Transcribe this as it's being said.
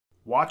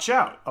Watch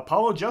out!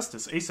 Apollo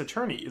Justice Ace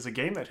Attorney is a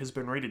game that has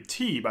been rated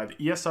T by the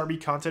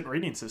ESRB content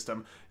rating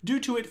system due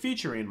to it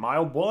featuring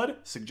mild blood,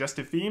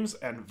 suggestive themes,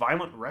 and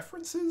violent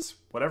references?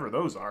 Whatever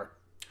those are.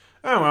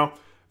 Oh well,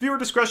 viewer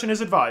discretion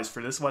is advised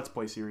for this Let's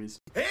Play series.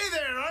 Hey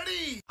there,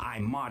 Marty!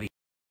 I'm Marty.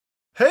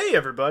 Hey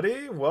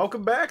everybody,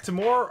 welcome back to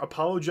more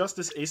Apollo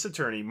Justice Ace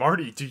Attorney.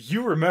 Marty, do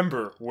you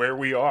remember where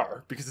we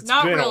are? Because it's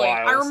Not been really. a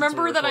while I since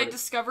remember we that I recorded.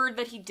 discovered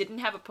that he didn't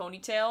have a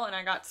ponytail, and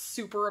I got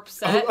super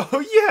upset.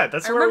 Oh yeah,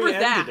 that's I where we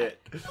remember ended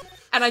that. it.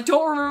 And I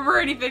don't remember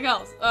anything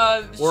else. She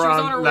was We're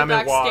on her way La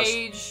Memoise.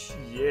 backstage.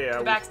 Yeah.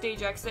 The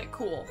backstage exit.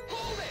 Cool.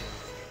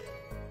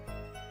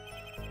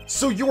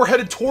 So you were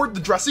headed toward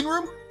the dressing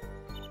room?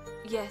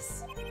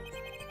 Yes.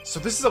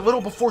 So this is a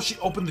little before she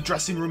opened the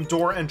dressing room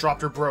door and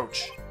dropped her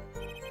brooch.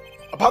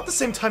 About the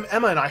same time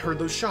Emma and I heard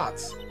those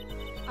shots.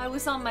 I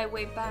was on my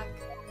way back.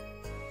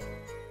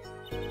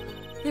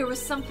 There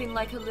was something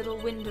like a little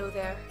window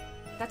there.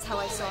 That's how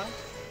I saw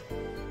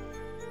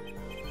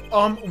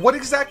it. What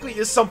exactly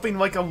is something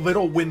like a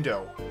little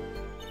window?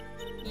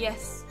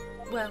 Yes.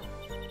 Well,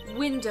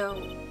 window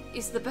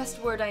is the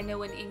best word I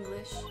know in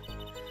English.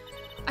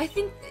 I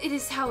think it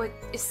is how it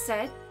is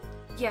said.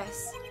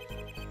 Yes.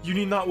 You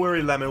need not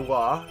worry, La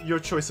Memoise. Your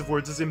choice of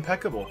words is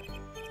impeccable.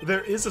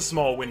 There is a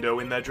small window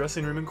in that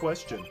dressing room in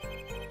question.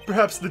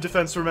 Perhaps the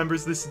defense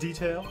remembers this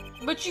detail?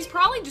 But she's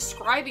probably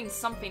describing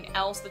something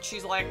else that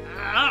she's like,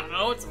 I don't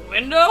know, it's a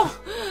window?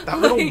 That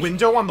little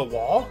window on the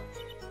wall?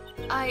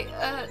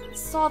 I,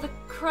 saw the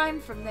crime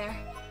from there.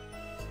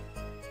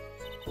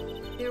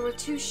 There were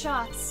 2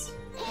 shots.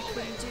 I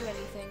couldn't do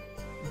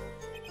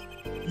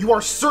anything. You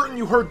are certain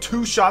you heard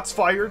 2 shots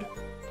fired?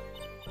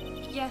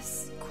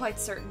 Yes, quite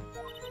certain.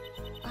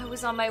 I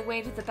was on my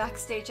way to the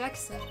backstage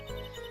exit.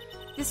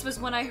 This was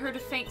when I heard a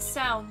faint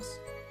sound,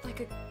 like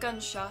a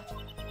gunshot.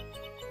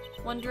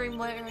 Wondering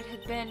where it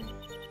had been,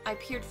 I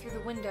peered through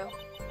the window.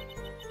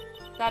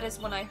 That is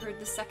when I heard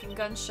the second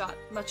gunshot,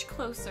 much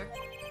closer.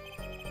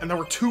 And there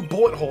were 2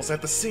 bullet holes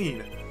at the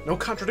scene. No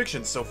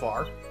contradictions so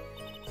far.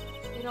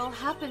 It all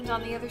happened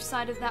on the other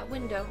side of that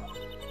window.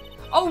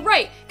 Oh,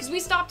 right, because we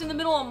stopped in the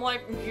middle. I'm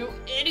like, you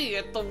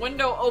idiot, the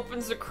window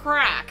opens a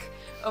crack.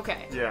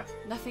 Okay. Yeah.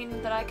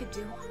 Nothing that I could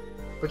do.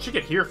 But you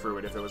could hear through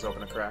it if it was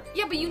open a crack.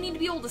 Yeah, but you need to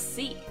be able to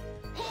see.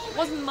 It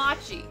wasn't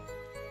Machi.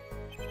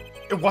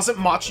 It wasn't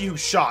Machi who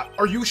shot.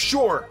 Are you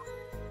sure?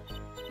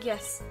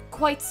 Yes,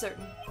 quite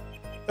certain.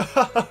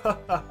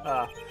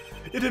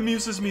 It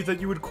amuses me that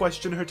you would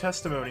question her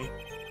testimony.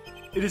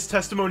 It is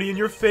testimony in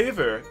your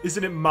favor.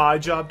 Isn't it my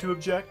job to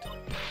object?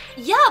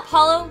 Yeah,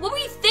 Apollo, what were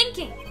you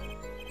thinking?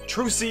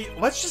 Trucy,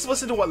 let's just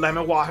listen to what La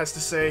Memoise has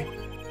to say.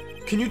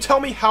 Can you tell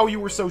me how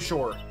you were so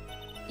sure?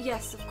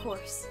 Yes, of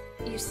course.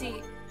 You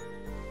see,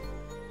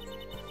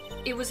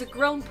 it was a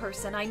grown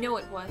person, I know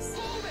it was.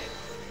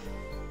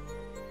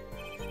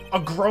 A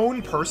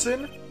grown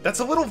person? That's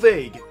a little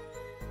vague.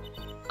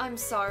 I'm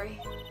sorry.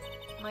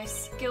 My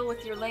skill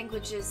with your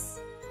language is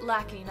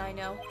lacking, I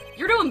know.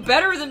 You're doing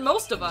better than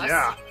most of us.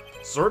 Yeah.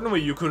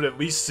 Certainly you could at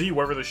least see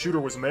whether the shooter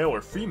was male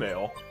or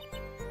female.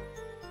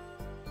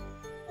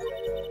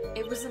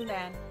 It was a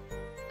man.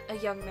 A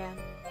young man.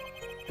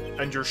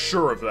 And you're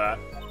sure of that?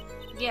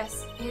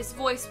 Yes, his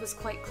voice was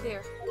quite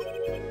clear.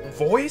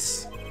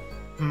 Voice?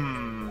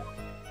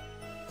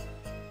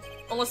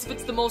 Unless if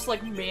it's the most,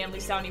 like, manly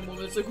sounding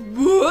woman. It's like,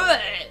 what?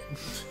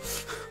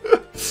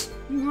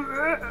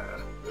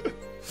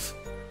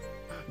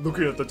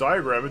 Looking at the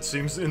diagram, it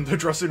seems in the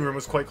dressing room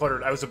was quite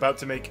cluttered. I was about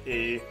to make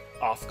a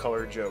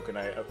off-color joke, and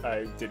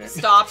I didn't.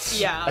 Stop.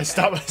 Yeah. I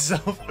stopped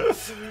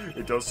myself.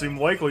 It does seem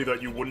likely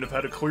that you wouldn't have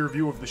had a clear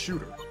view of the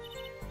shooter.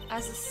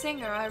 As a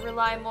singer, I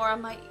rely more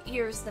on my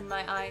ears than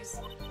my eyes.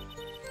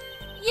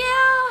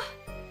 Yeah!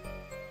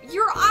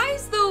 Your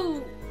eyes,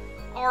 though,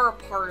 are a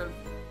part of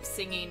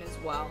singing as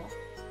well.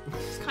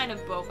 It's kind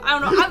of both. I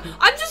don't know.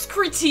 I'm just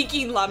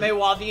critiquing La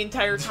Memoise the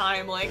entire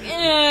time, like,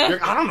 eh.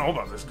 I don't know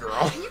about this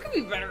girl. You could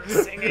be better at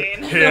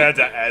singing. Here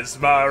to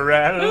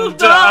Esmeralda.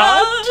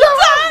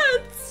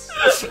 Dance!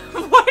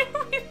 Why do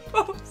we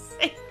both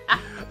say that?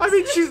 I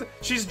mean,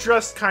 she's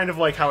dressed kind of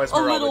like how A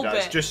Esmeralda little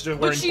does, bit. just But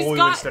wearing she's blue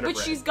got, instead of but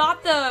red. she's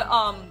got the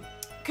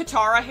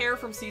Katara hair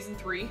from season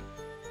 3.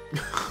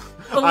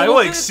 I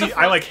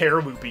like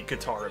hair loopy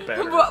Katara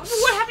better. What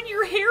happened to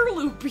your hair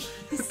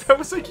loopies? That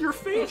was like your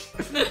face.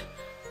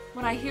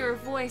 When I hear a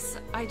voice,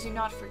 I do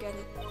not forget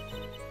it.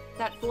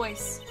 That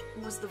voice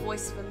was the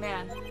voice of a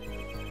man.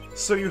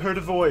 So you heard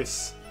a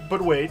voice.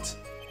 But wait.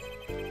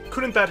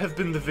 Couldn't that have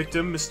been the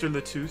victim, Mr.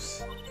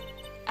 Latouche?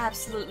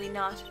 Absolutely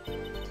not.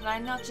 Did I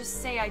not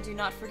just say I do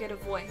not forget a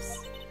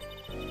voice?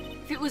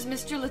 If it was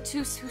Mr.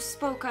 Latouche who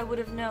spoke, I would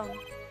have known.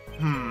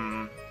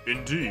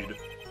 Indeed.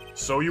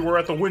 So you were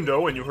at the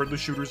window and you heard the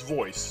shooter's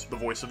voice, the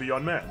voice of a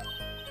young man.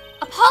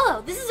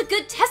 Apollo, this is a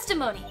good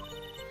testimony.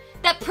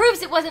 That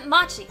proves it wasn't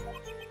Machi.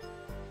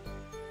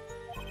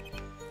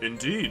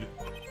 Indeed.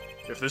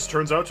 If this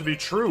turns out to be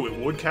true, it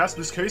would cast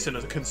this case in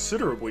a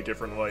considerably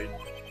different light.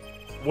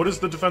 What is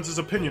the defense's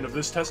opinion of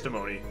this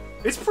testimony?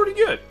 It's pretty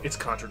good. It's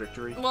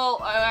contradictory. Well,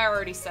 I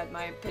already said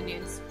my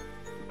opinions.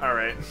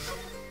 Alright.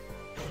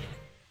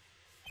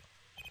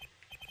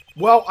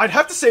 Well, I'd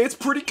have to say it's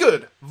pretty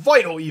good.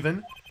 Vital,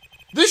 even.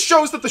 This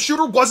shows that the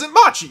shooter wasn't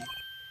Machi.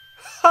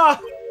 Ha!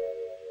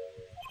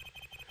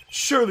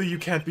 Surely you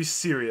can't be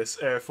serious,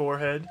 Air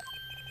Forehead.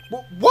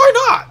 Why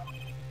not?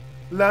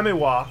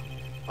 Lamewa,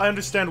 I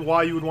understand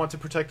why you would want to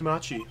protect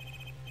Machi.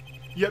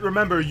 Yet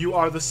remember, you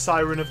are the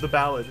siren of the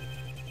ballad.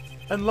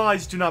 And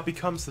lies do not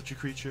become such a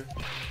creature.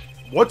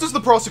 What does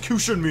the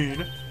prosecution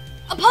mean?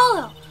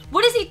 Apollo,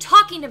 what is he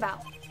talking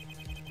about?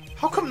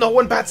 How come no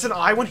one bats an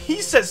eye when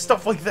he says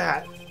stuff like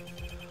that?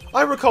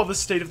 I recall the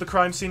state of the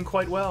crime scene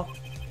quite well.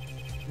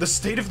 The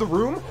state of the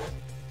room?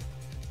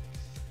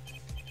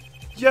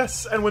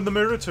 Yes, and when the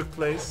murder took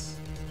place,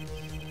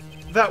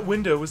 that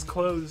window was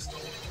closed.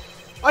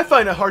 I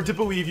find it hard to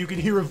believe you can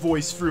hear a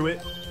voice through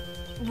it.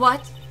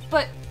 What?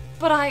 But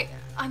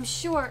I'm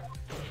sure...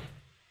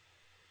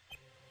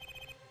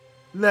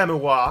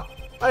 Lamewa,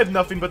 I have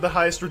nothing but the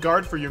highest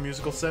regard for your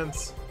musical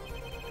sense.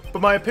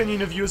 But my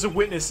opinion of you as a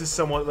witness is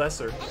somewhat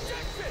lesser.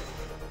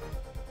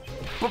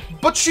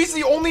 But she's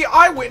the only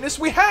eyewitness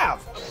we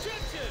have!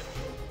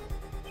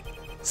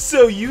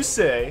 So you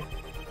say,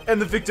 and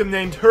the victim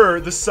named her,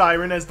 the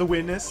siren, as the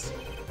witness?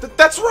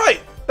 That's right!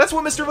 That's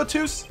what Mr.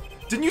 Latouche...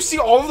 Didn't you see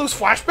all of those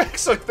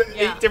flashbacks? Like the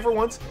 8 different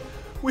ones?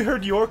 We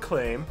heard your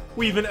claim,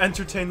 we even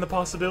entertained the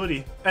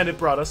possibility, and it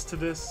brought us to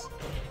this.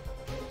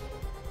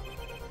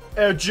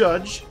 Herr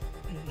Judge?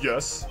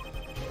 Yes?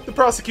 The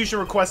prosecution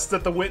requests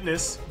that the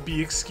witness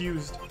be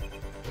excused.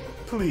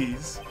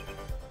 Please.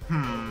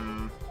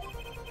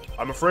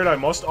 I'm afraid I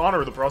must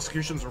honor the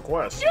prosecution's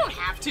request. You don't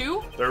have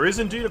to. There is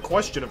indeed a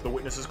question of the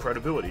witness's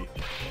credibility.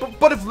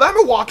 But if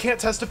Lamewa can't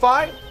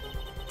testify...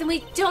 Then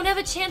we don't have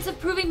a chance of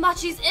proving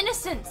Machi's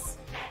innocence.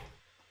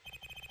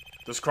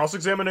 This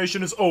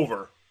cross-examination is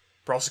over.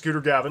 Prosecutor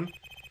Gavin,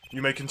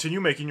 you may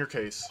continue making your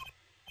case.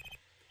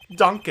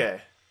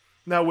 Danke.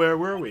 Now where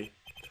were we?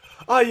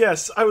 Ah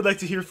yes, I would like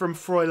to hear from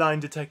Fräulein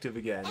Detective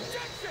again.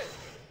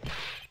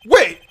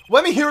 Wait!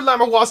 Let me hear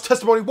Lamewa's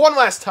testimony one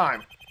last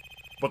time!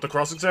 But the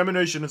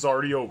cross-examination is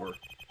already over.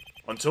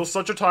 Until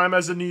such a time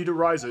as a need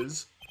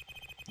arises,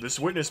 this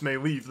witness may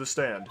leave the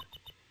stand.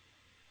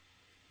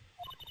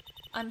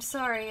 I'm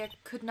sorry, I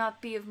could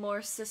not be of more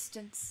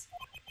assistance.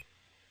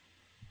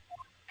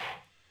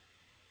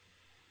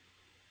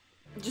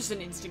 Just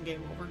an instant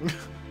game over.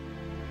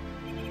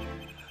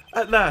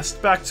 At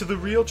last, back to the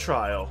real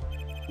trial.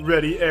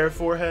 Ready, Air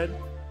Forehead?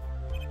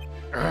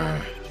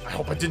 I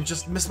hope I didn't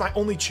just miss my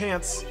only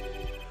chance.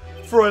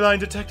 Fräulein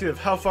Detective,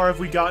 how far have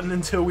we gotten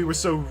until we were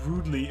so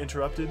rudely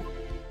interrupted?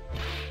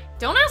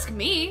 Don't ask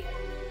me.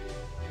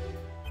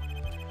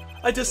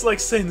 I dislike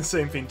saying the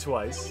same thing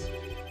twice.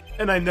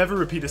 And I never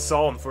repeat a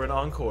psalm for an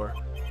encore.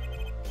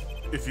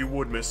 If you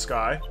would, Miss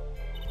Sky.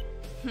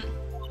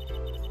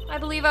 I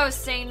believe I was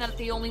saying that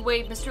the only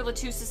way Mr.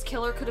 Latouche's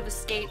killer could have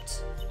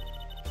escaped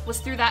was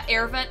through that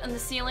air vent in the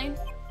ceiling.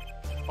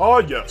 Ah,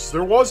 yes,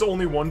 there was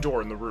only one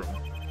door in the room.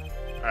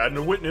 And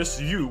a witness,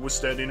 you, was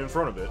standing in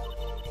front of it.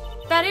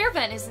 That air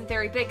vent isn't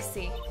very big,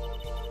 see?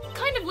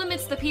 Kind of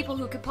limits the people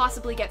who could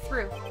possibly get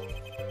through.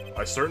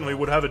 I certainly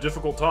would have a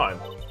difficult time.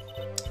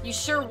 You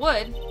sure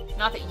would.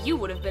 Not that you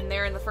would have been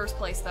there in the first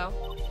place,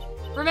 though.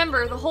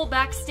 Remember, the whole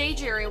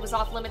backstage area was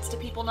off limits to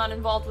people not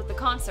involved with the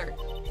concert.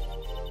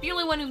 The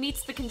only one who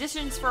meets the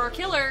conditions for our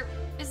killer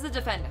is the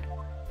defendant.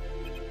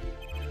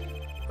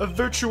 A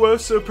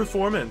virtuoso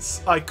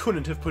performance. I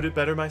couldn't have put it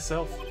better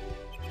myself.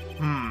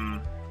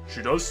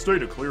 She does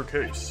state a clear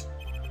case.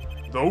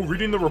 Though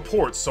reading the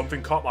reports,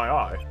 something caught my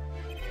eye.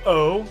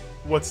 Oh?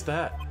 What's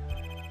that?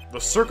 The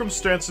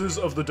circumstances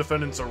of the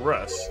defendant's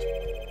arrest.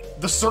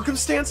 The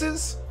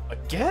circumstances?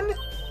 Again?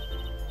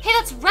 Hey,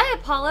 that's right,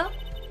 Apollo.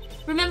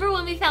 Remember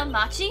when we found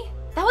Machi?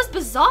 That was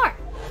bizarre.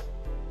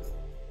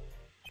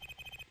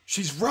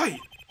 She's right.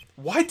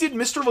 Why did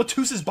Mr.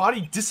 Latouche's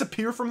body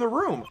disappear from the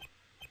room?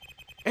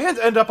 And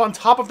end up on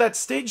top of that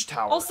stage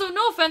tower? Also,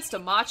 no offense to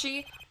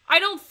Machi, I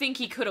don't think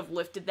he could have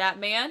lifted that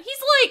man.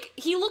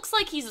 He looks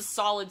like he's a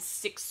solid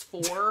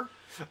 6'4",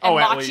 and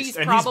at Machi's least.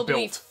 And he's probably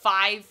built.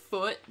 5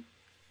 foot.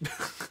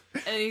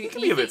 He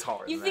could be a bit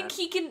taller You than think that.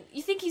 he can?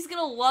 You think he's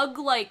gonna lug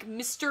like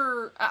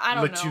Mr. I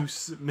don't know,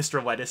 Latouche,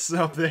 Mr. Lettuce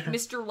up there.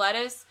 Mr.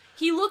 Lettuce?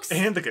 He looks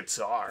And the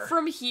guitar.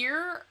 from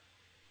here.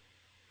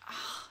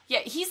 Yeah,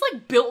 he's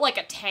like built like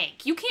a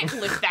tank. You can't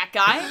lift that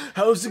guy.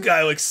 How's a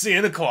guy like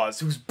Santa Claus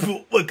who's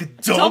built like a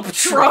Dump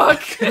truck.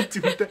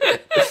 do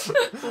that?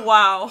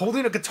 Wow.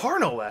 Holding a guitar,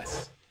 no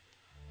less.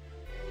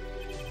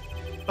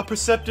 A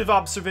perceptive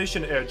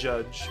observation, Air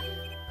Judge.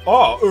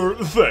 Ah,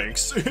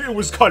 thanks. It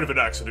was kind of an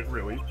accident,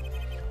 really.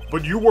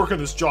 But you work in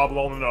this job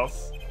long enough.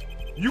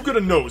 You get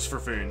a nose for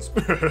things.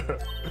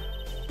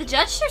 The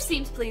judge sure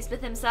seems pleased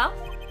with himself.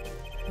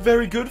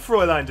 Very good,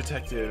 Fräulein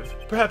Detective.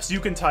 Perhaps you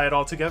can tie it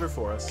all together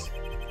for us.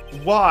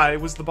 Why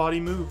was the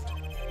body moved?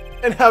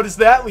 And how does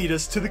that lead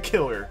us to the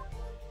killer?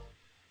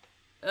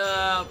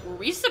 Were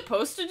we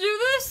supposed to do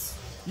this?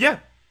 Yeah.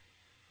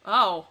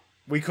 Oh.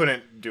 We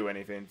couldn't do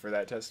anything for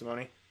that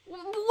testimony. What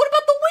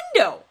about the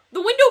window?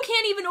 The window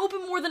can't even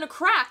open more than a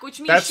crack, which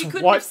means she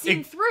couldn't have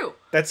seen through.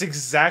 That's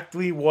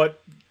exactly what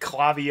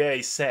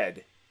Clavier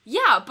said.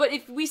 Yeah, but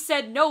if we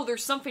said, no,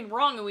 there's something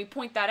wrong, and we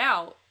point that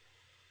out,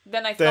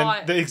 then I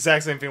thought... the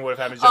exact same thing would have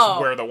happened, just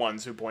we're the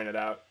ones who pointed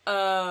out.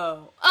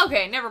 Oh.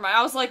 Okay, never mind.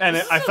 I was like, and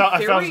this I is felt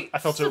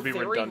a it would be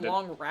very redundant.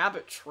 long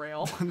rabbit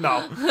trail.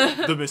 No,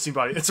 the missing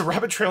body. It's a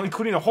rabbit trail,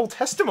 including a whole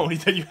testimony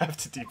that you have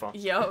to debunk.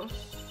 Yo.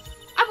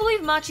 I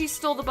believe Machi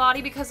stole the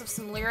body because of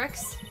some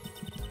lyrics.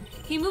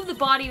 He moved the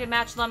body to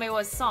match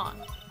Lamewa's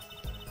song.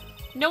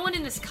 No one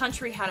in this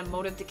country had a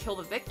motive to kill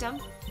the victim.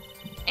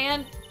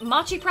 And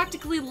Machi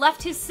practically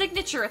left his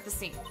signature at the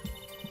scene.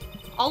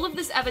 All of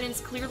this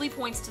evidence clearly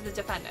points to the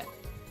defendant.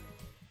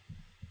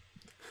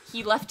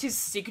 He left his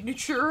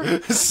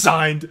signature?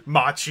 Signed,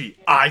 Machi.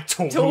 I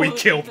totally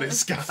killed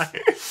this guy.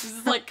 This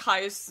is like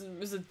Caius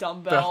is a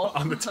dumbbell.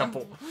 On the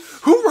temple.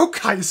 Who wrote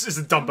Caius is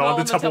a dumbbell on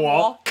the temple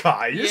wall?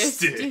 Caius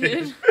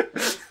did.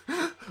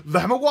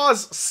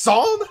 Lamewa's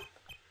song?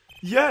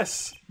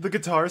 Yes, the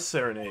guitar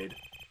serenade.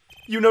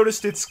 You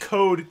noticed its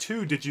code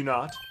too, did you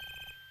not?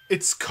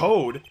 Its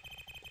code?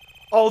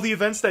 All the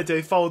events that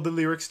day followed the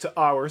lyrics to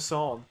our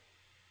song.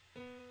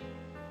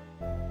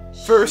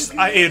 First,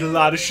 I ate a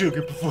lot of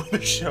sugar before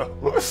the show.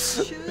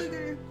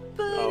 Sugar,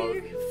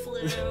 butter,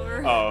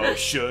 flour. Oh,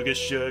 sugar,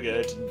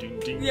 sugar. Ding,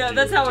 ding, Yeah,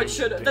 that's how it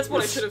should have. That's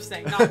what I should have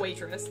sang, not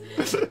waitress.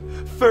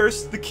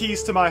 First, the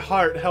keys to my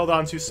heart held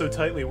onto so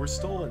tightly were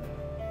stolen.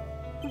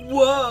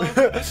 Whoa.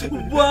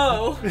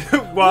 Whoa.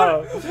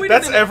 Wow. Wait a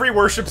That's minute. every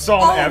worship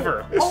song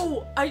ever.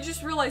 Oh, I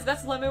just realized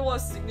that's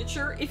Lemewa's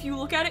signature. If you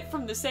look at it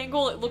from this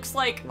angle, it looks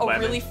like a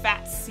Lemon. really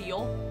fat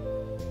seal.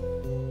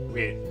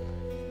 Wait.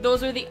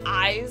 Those are the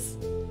eyes.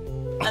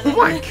 Oh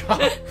my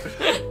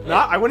god.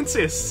 I wouldn't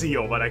say a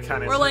seal, but I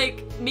kind of... Or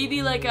like,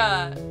 maybe like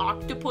a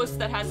octopus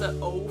that has a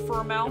O for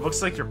a It mouth.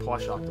 looks like your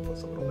plush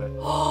octopus a little bit.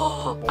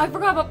 Oh, I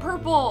forgot about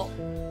purple.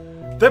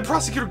 Then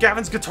Prosecutor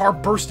Gavin's guitar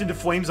burst into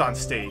flames on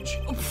stage.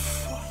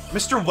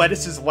 Mr.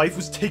 Lettuce's life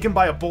was taken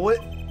by a bullet.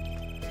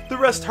 The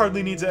rest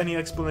hardly needs any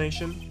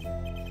explanation.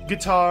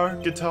 Guitar,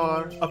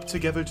 guitar, up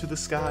together to the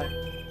sky.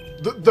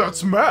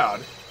 That's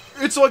mad.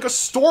 It's like a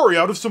story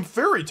out of some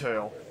fairy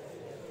tale.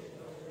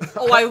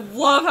 Oh, I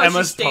love how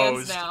Emma's she stands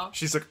posed. now.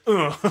 She's like,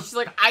 ugh. She's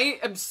like, I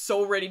am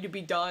so ready to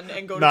be done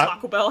and go to Not-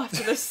 Taco Bell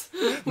after this.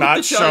 with Not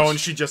the judge. shown,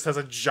 she just has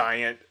a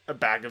giant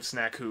bag of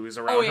snackoos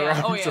around Oh, yeah,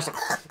 her. oh, yeah. Just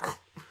like,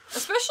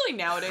 Especially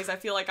nowadays, I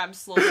feel like I'm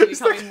slowly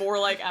becoming more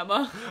like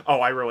Emma. oh,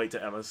 I relate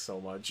to Emma so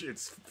much.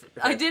 It's...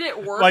 I did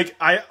it work. Like,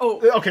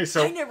 Oh, okay,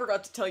 so... I never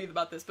got to tell you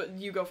about this, but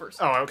you go first.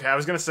 Oh, okay, I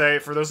was gonna say,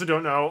 for those who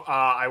don't know,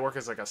 I work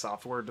as, like, a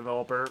software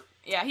developer.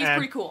 Yeah, he's and-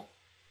 pretty cool.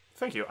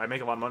 Thank you. I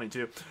make a lot of money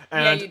too.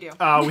 And, you do.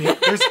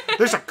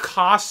 There's a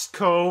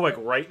Costco like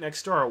right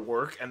next to our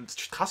work, and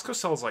Costco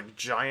sells like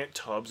giant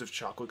tubs of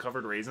chocolate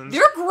covered raisins.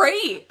 They're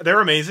great.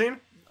 They're amazing.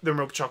 They're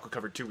milk chocolate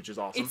covered too, which is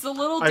awesome. It's a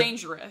little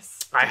dangerous.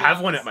 I to be have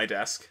one honest. at my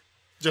desk,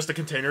 just a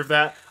container of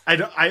that.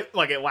 I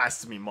like it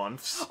lasts me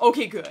months.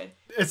 Okay, good.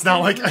 It's not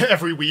like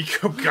every week.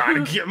 Oh,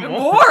 gotta get more.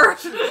 More.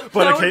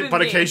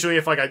 But occasionally,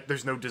 if like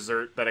there's no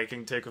dessert that I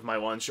can take with my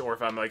lunch, or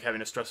if I'm like having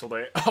a stressful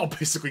day, I'll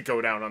basically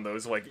go down on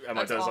those like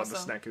Emma That's does awesome.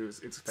 on the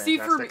snackoos. It's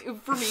fantastic. See,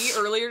 for me,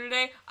 earlier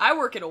today, I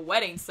work at a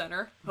wedding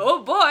center.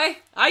 Oh boy,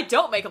 I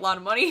don't make a lot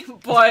of money,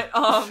 but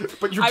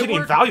But you're I getting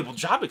work- valuable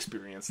job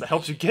experience that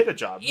helps you get a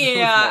job.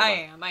 Yeah,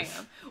 I am.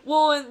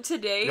 Well, and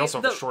today, You also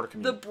have a shorter the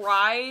commute.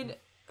 bride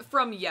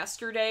from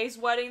yesterday's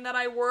wedding that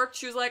I worked,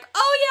 she was like,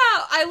 oh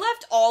yeah, I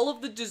left all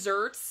of the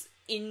desserts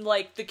in,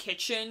 like, the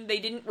kitchen. They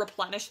didn't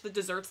replenish the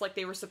desserts like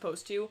they were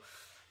supposed to.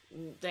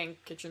 Dang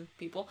kitchen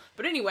people.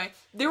 But anyway,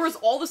 there was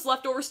all this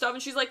leftover stuff,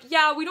 and she's like,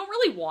 yeah, we don't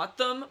really want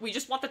them. We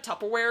just want the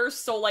Tupperwares,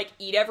 so, like,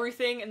 eat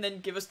everything and then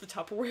give us the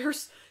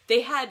Tupperwares.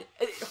 They had...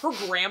 Her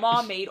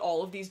grandma made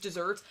all of these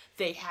desserts.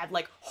 They had,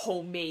 like,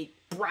 homemade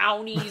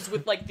brownies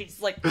with, like,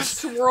 these, like,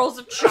 swirls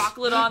of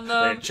chocolate on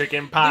them. And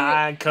chicken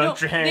pie,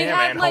 country ham,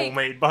 and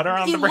homemade butter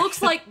on the bread. It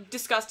looks like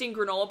disgusting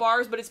granola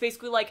bars, but it's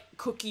basically like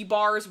cookie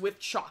bars with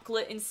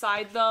chocolate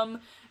inside them.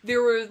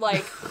 There were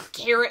like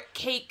carrot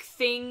cake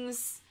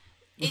things.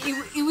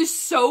 It was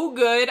so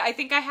good. I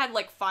think I had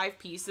like 5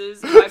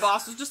 pieces, and my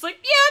boss was just like,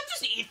 yeah,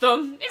 just eat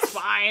them. It's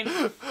fine.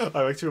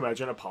 I like to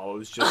imagine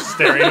Apollo's just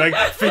staring, like,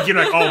 thinking,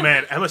 like, oh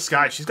man, Emma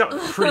Sky, she's got a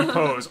pretty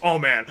pose. Oh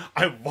man,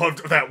 I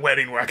loved that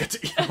wedding where I got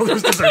to eat all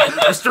those desserts.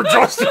 Mr.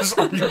 Justice,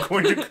 are you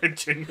going to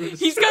continue this?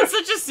 He's got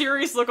such a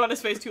serious look on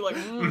his face, too, like,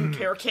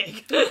 carrot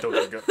cake.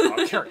 Don't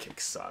think carrot cake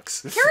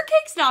sucks. Carrot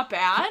cake's not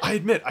bad. I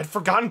admit, I'd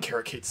forgotten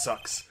carrot cake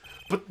sucks.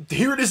 But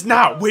here it is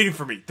now, waiting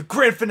for me. The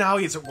grand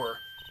finale, as it were.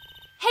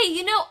 Hey,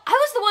 you know, I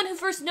was the one who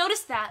first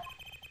noticed that.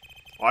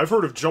 I've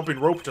heard of jumping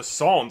rope to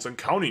songs and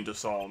counting to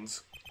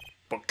songs.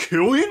 But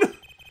killing?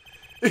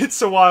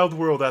 It's a wild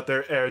world out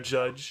there, Air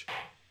Judge.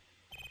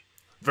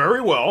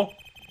 Very well.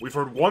 We've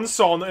heard one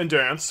song and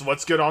dance, so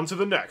let's get on to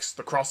the next,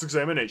 the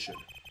cross-examination.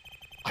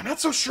 I'm not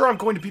so sure I'm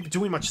going to be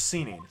doing much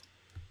singing.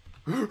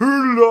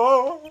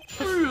 The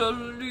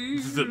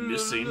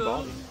missing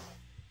body.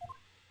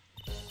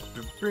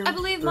 I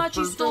believe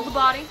Machi stole the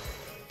body.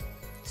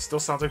 Still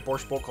sounds like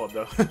Borscht Bowl Club,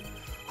 though.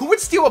 Who would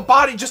steal a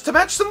body just to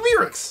match some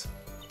lyrics?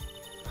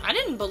 I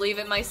didn't believe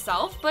it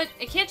myself, but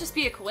it can't just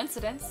be a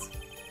coincidence.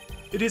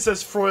 It is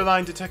as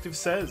Fräulein Detective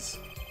says.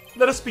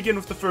 Let us begin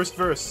with the first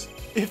verse,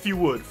 if you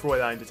would,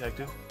 Fräulein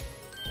Detective.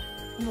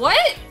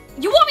 What?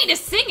 You want me to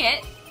sing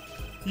it?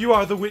 You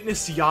are the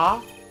witness,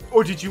 ja?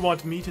 Or did you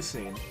want me to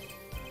sing?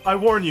 I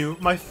warn you,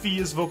 my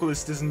fee as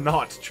vocalist is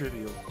not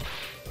trivial.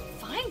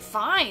 Fine,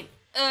 fine.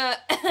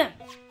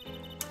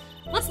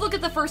 Let's look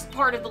at the first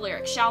part of the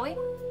lyrics, shall we?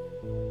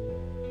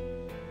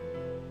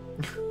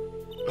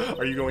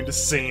 Are you going to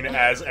sing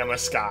as Emma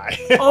Skye?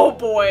 Oh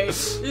boy.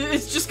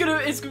 It's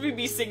gonna be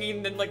me singing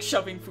and then like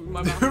shoving food in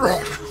my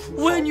mouth.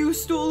 When you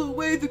stole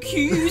away the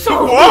keys.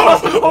 Whoa!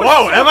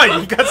 Whoa, Emma,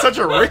 you got such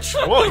a rich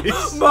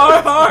voice.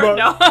 My heart.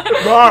 No.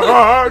 My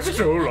heart's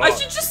so long. I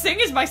should just sing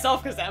as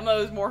myself because Emma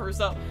is more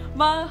herself.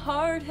 My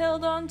heart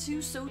held on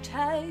to so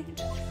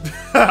tight.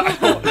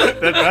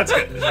 That's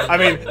good. I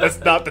mean, that's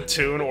not the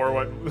tune or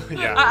what.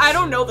 Yeah. I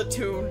don't know the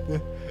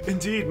tune.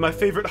 Indeed, my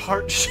favorite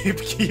heart-shaped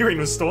keyring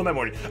was stolen that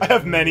morning. I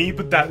have many,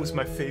 but that was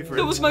my favorite.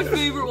 That was my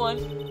favorite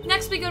one.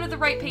 Next, we go to the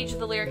right page of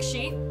the lyric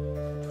sheet,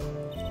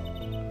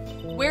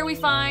 where we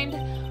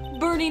find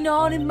burning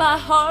on in my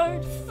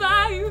heart,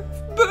 fire,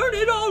 burn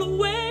it all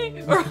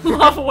away. Or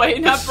love away,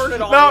 not burn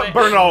it all away. No,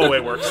 burn it all away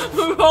works.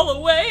 Burn it all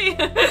away.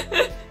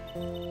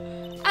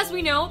 As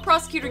we know,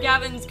 Prosecutor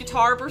Gavin's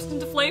guitar burst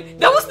into flame.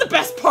 That was the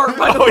best part,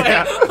 by the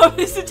way, of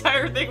this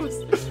entire thing.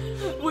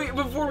 Wait,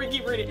 before we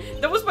keep reading,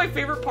 that was my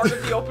favorite part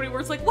of the opening, where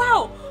it's like,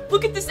 wow,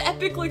 look at this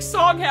epic like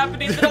song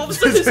happening, and then all of a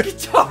sudden this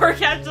guitar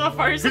catches on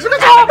fire. He's like, oh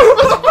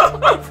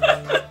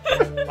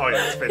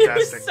yeah, it's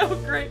fantastic. It was so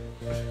great.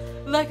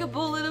 Like a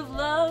bullet of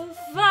love,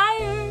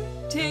 fire,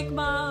 take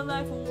my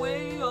life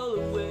away, all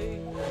away.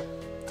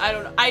 I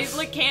don't know. I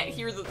like can't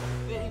hear the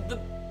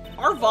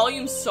our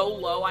volume's so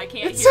low. I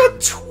can't it's hear.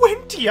 It's a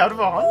 20 out of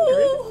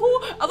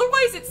 100.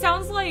 Otherwise, it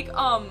sounds like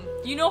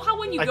you know how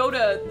when you go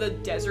to the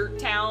desert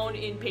town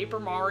in Paper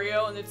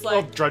Mario and it's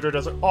like Dry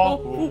Desert. That's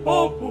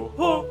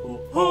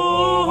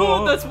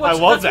what I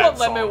love that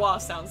what Lemewa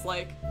sounds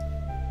like.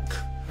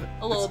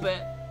 A little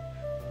bit.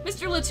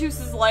 Mr.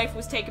 Latouse's life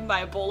was taken by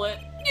a bullet.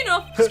 You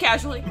know, just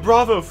casually.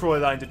 Bravo,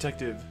 Fräulein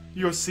Detective.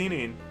 Your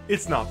singing,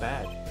 it's not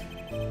bad.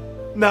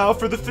 Now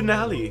for the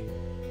finale.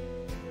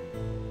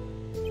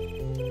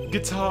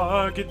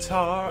 Guitar,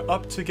 guitar,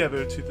 up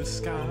together to the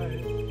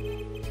sky.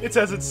 It's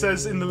as it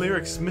says in the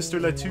lyrics, Mr.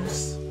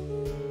 Latousse.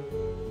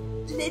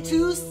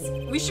 Latousse.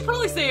 We should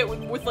probably say it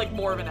with like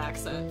more of an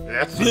accent.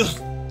 Latousse.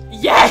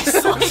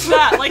 Yes, like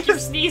that, like you're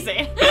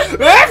sneezing.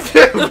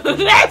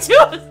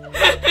 Latousse.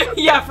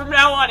 Yeah, from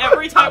now on,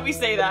 every time we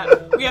say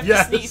that, we have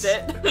to sneeze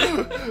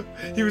it.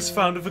 He was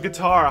found with a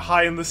guitar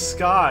high in the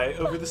sky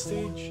over the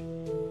stage.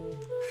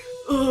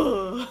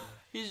 Ugh.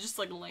 He's just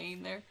like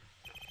laying there.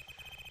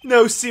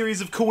 No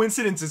series of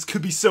coincidences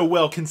could be so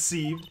well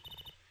conceived.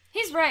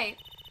 He's right.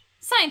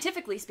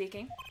 Scientifically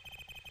speaking.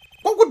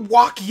 What would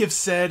Waki have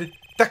said?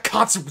 That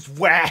concert was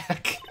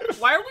whack.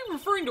 Why are we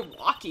referring to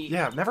Waki?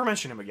 Yeah, never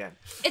mention him again.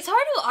 It's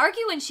hard to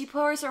argue when she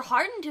pours her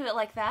heart into it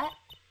like that.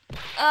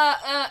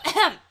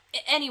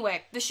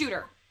 Anyway, the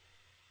shooter.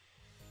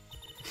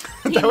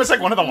 That was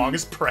like one of the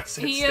longest press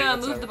hits. He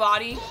moved the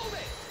body.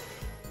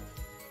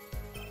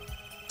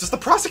 Does the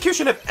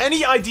prosecution have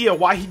any idea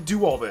why he'd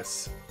do all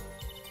this?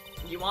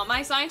 You want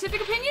my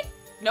scientific opinion?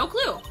 No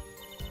clue.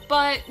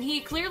 But he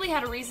clearly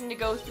had a reason to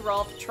go through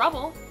all the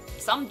trouble.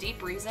 Some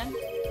deep reason.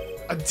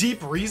 A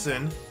deep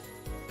reason?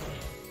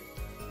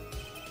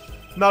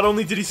 Not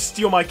only did he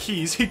steal my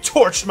keys, he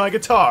torched my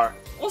guitar.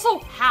 Also,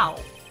 how?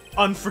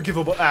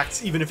 Unforgivable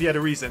acts, even if he had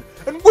a reason.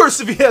 And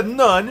worse if he had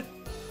none!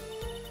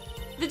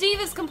 The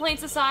Diva's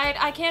complaints aside,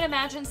 I can't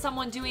imagine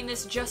someone doing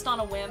this just on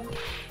a whim.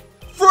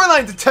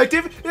 Fräulein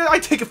Detective, I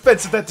take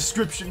offense at that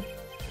description.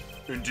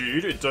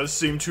 Indeed, it does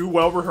seem too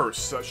well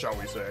rehearsed, shall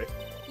we say.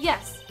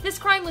 Yes, this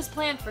crime was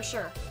planned for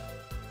sure.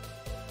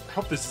 I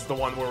hope this is the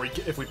one where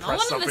if we No press one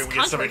in something, this we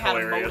get something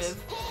country had a hilarious.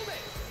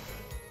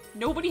 motive.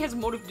 Nobody has a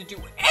motive to do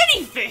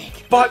anything!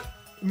 But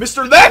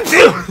Mr.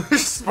 Latousse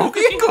spoke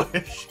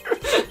English!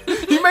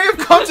 He may have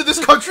come to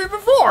this country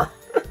before!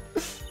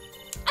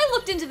 I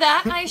looked into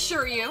that, I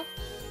assure you.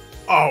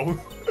 Oh.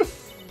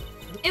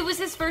 It was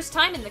his first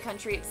time in the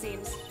country, it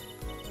seems.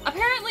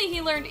 Apparently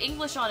he learned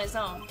English on his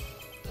own.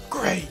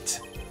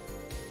 Great!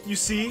 You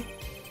see?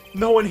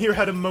 No one here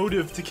had a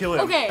motive to kill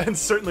him. Okay. And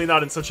certainly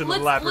not in such an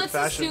elaborate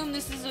fashion.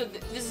 Let's assume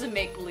this is a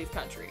make-believe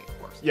country, of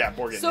course. Yeah,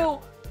 Borgin.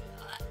 So,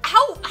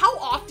 how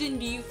often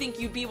do you think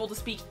you'd be able to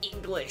speak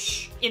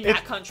English in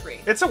that country?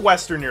 It's a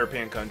Western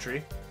European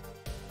country.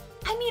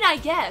 I mean, I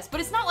guess, but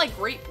it's not like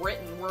Great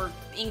Britain where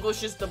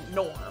English is the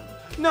norm.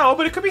 No,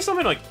 but it could be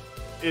something like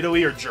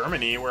Italy or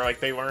Germany where like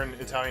they learn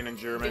Italian and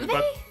German. Do they?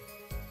 But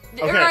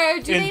Do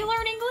they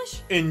learn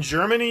English? in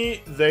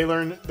Germany, they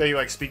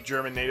like speak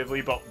German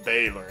natively, but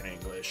they learn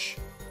English.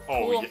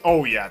 Oh, Cool. yeah,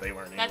 oh yeah, they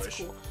learn English. That's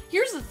cool.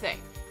 Here's the thing.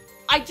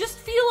 I just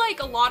feel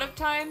like a lot of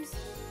times,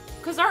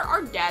 because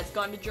our dad's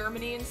gone to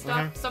Germany and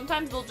stuff,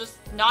 sometimes they'll just,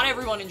 not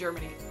everyone in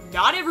Germany,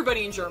 not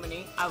everybody in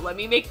Germany, let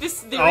me make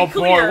this very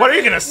clear. Oh boy, what are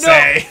you gonna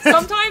say?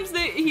 Sometimes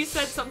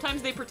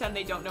sometimes they pretend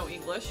they don't know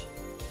English.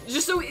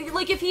 Just so,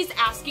 like, if he's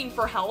asking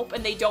for help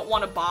and they don't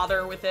want to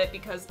bother with it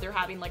because they're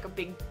having, like, a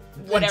big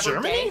whatever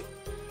Germany? day.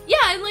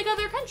 Yeah, in, like,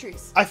 other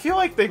countries. I feel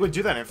like they would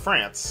do that in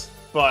France,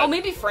 but... Oh,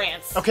 maybe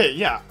France. Okay,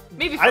 yeah.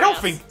 Maybe I don't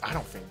France.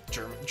 think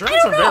Germans I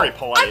don't are know. very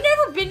polite. I've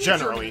never been to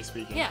generally Germany.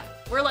 speaking. Yeah,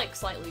 we're, like,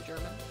 slightly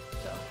German,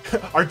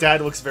 so. Our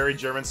dad looks very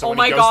German, so Oh when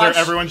my he goes gosh,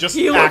 there, everyone just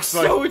he acts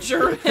looks like... so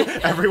German.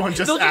 Everyone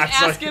just They'll acts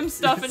just like... ask him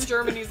stuff in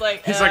German, he's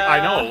like, He's like,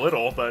 I know a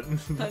little, but...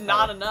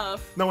 not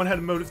enough. No one had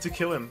a motive to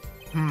kill him.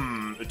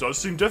 It does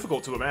seem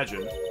difficult to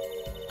imagine.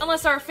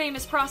 Unless our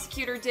famous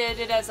prosecutor did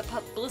it as a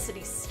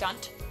publicity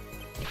stunt.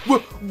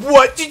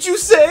 What did you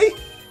say?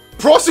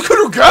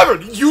 Prosecutor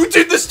Gavin, you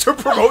did this to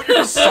promote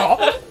yourself?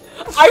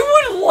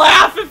 I would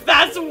laugh if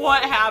that's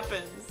what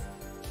happens.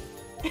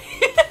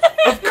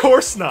 Of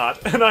course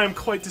not, and I am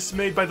quite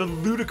dismayed by the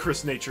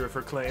ludicrous nature of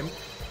her claim.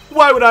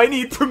 Why would I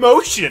need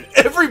promotion?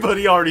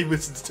 Everybody already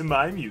listens to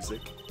my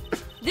music.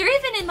 They're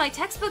even in my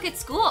textbook at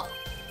school.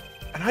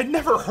 And I'd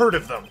never heard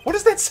of them. What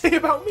does that say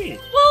about me?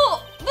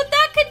 Well, but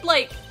that could,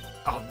 like...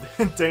 Oh,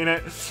 dang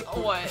it.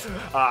 What?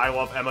 I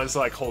love Emma's,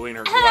 like, holding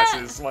her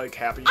glasses, like,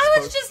 happy. I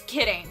was just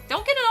kidding.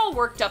 Don't get it all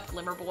worked up,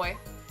 Glimmer Boy.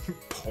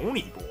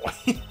 Pony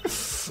boy.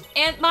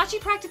 And Machi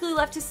practically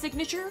left his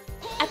signature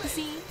at the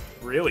scene.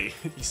 Really?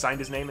 He signed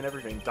his name and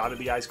everything. Dotted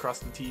the I's,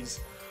 crossed the T's.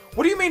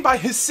 What do you mean by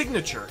his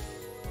signature?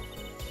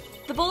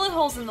 The bullet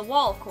holes in the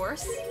wall, of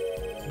course.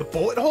 The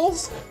bullet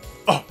holes?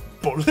 Oh,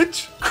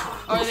 bullet?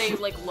 Are they,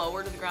 like,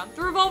 lower to the ground?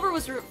 The revolver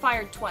was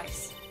fired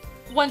twice.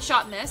 One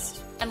shot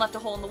missed and left a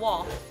hole in the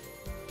wall.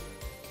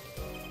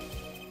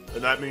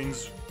 And that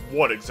means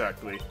what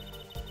exactly?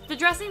 The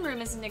dressing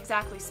room isn't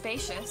exactly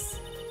spacious.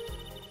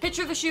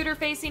 Picture the shooter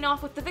facing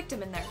off with the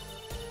victim in there.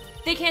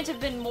 They can't have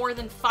been more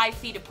than 5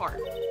 feet apart.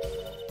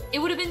 It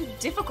would have been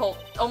difficult,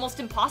 almost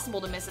impossible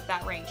to miss at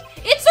that range.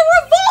 It's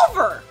a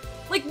revolver!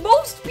 Like,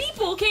 most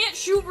people can't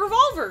shoot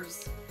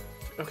revolvers.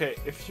 Okay,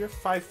 if you're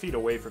 5 feet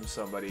away from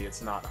somebody,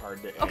 it's not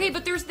hard to aim. Okay,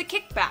 but there's the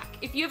kickback.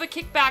 If you have a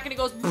kickback and it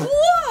goes,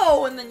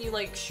 whoa, and then you,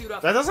 like, shoot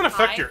up that doesn't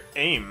affect high. your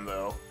aim,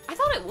 though. I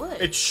thought it would.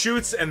 It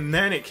shoots and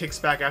then it kicks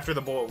back after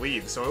the bullet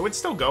leaves, so it would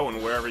still go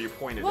in wherever you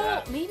pointed Well,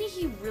 at. maybe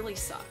he really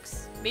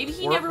sucks. Maybe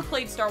he Or- never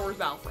played Star Wars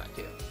Battlefront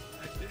 2.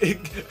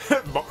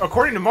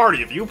 According to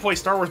Marty, if you play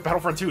Star Wars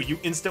Battlefront 2, you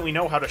instantly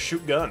know how to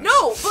shoot guns.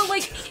 No, but,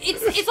 like,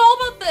 it's all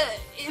about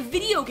the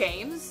video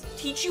games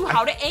teach you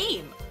how to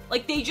aim.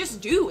 Like, they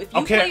just do. If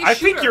you play Okay, a I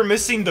shooter, think you're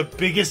missing the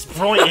biggest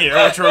point here,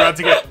 which we're about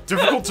to get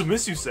difficult to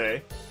miss, you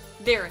say.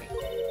 Very.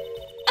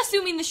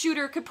 Assuming the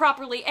shooter could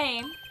properly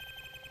aim.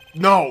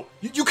 No,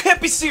 you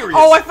can't be serious.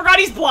 Oh, I forgot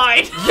he's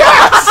blind.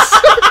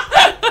 Yes!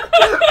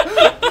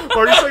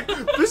 Marty's like,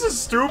 this is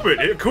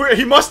stupid.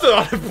 He must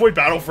have not played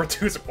Battlefront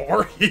 2,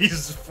 or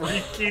he's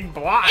freaking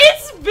blind.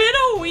 It's been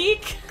a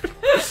week.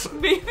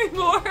 Maybe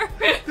more.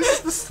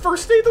 This is the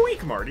first day of the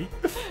week, Marty.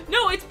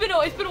 No, it's been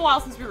a while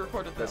since we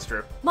recorded this. That's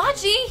true.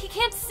 Machi, he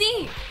can't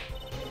see.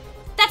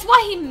 That's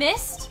why he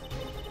missed.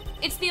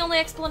 It's the only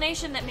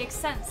explanation that makes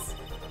sense.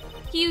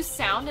 He used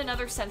sound and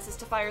other senses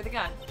to fire the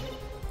gun.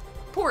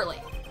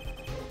 Poorly.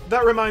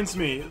 That reminds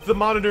me, the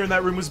monitor in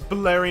that room was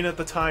blaring at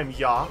the time,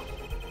 yeah?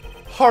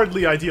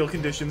 Hardly ideal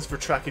conditions for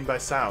tracking by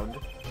sound.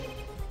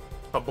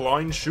 A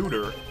blind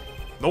shooter?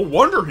 No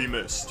wonder he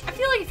missed. I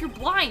feel like if you're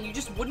blind, you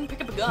just wouldn't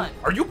pick up a gun.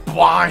 Are you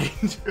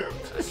blind?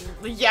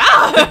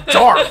 Yeah!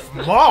 Darth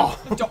Maul!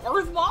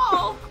 Darth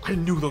Maul! I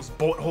knew those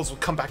bullet holes would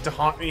come back to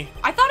haunt me.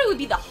 I thought it would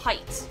be the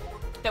height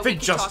that we Think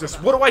could talk justice,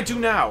 about. what do I do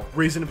now?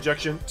 Raise an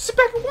objection? Sit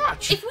back and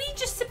watch! If we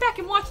just sit back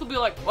and watch, we'll be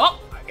like, well,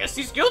 I guess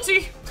he's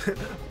guilty.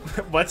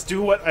 Let's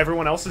do what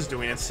everyone else is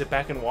doing and sit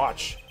back and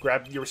watch.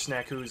 Grab your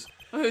snackoos.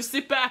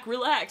 Sit back,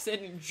 relax,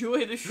 and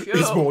enjoy the show.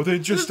 It's more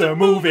than just a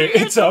movie,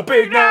 it's a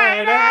big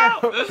night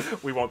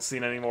out! We won't see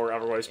it anymore,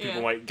 otherwise people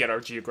Yeah. might get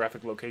our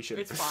geographic location.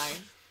 It's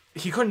fine.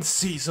 He couldn't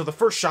see, so the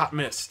first shot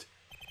missed.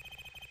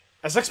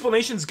 As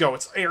explanations go,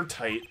 it's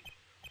airtight.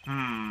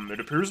 It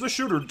appears the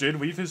shooter did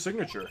leave his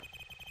signature.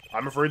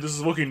 I'm afraid this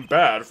is looking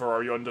bad for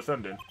our young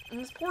defendant.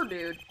 This poor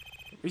dude.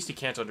 At least he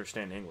can't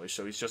understand English,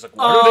 so he's just like,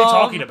 what are they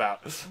talking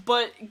about?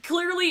 But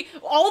clearly,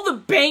 all the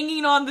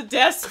banging on the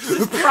desks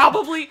is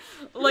probably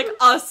like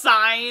a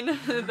sign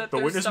that The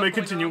witness may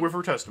continue with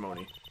her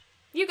testimony.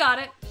 You got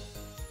it.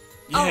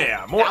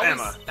 Yeah, Oh, more that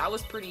Emma. That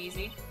was pretty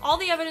easy. All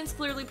the evidence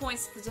clearly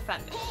points to the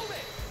defendant.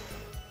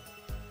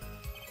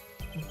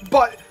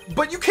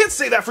 But you can't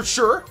say that for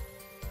sure!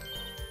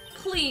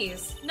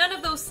 Please, none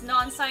of those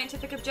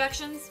non-scientific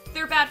objections.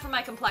 They're bad for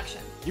my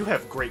complexion. You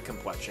have great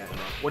complexion,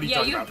 Emma. What are you Yeah,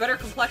 talking you have about? better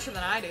complexion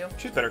than I do.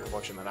 She has better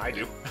complexion than I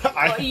do.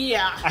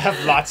 Yeah. I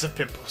have lots of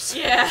pimples.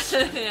 Yeah,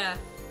 yeah.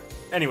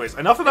 Anyways,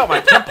 enough about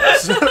my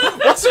pimples.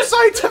 What's so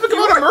scientific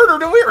about a murder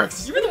to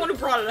lyrics? You were the one who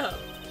brought it up.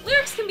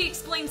 Lyrics can be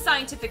explained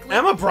scientifically.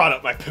 Emma brought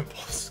up my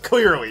pimples,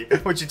 clearly,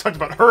 when she talked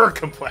about her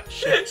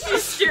complexion.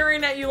 She's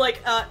staring at you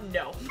like,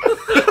 no.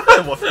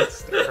 I love that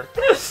stare.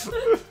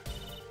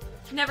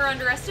 Never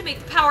underestimate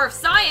the power of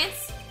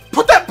science.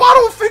 Put that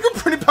bottle of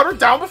fingerprinting powder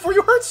down before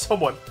you hurt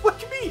someone. What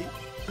do you mean?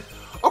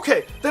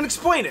 Okay, then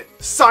explain it,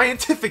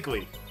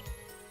 scientifically.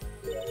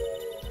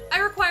 I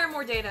require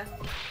more data.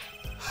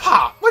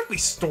 Ha! Likely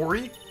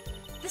story.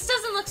 This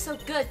doesn't look so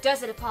good,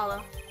 does it,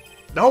 Apollo?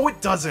 No,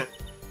 it doesn't.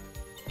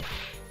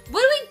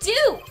 What do we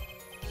do?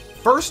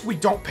 First, we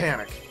don't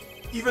panic.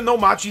 Even though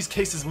Machi's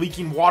case is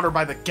leaking water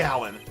by the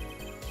gallon.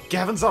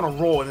 Gavin's on a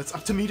roll, and it's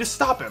up to me to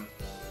stop him.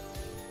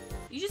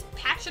 You just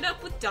patch it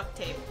up with duct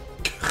tape.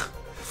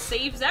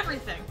 Saves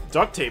everything.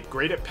 Duct tape,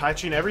 great at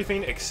patching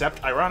everything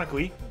except,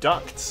 ironically,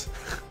 ducts.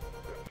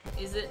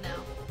 Is it now?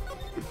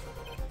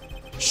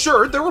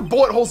 Sure, there were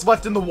bullet holes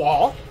left in the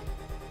wall.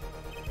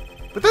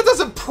 But that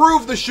doesn't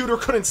prove the shooter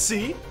couldn't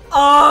see.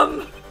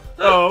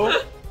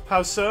 Oh,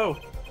 how so?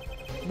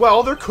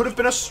 Well, there could have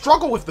been a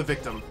struggle with the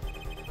victim.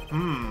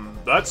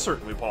 That's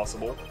certainly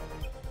possible.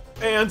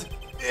 And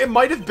it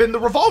might have been the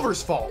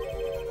revolver's fault.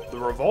 The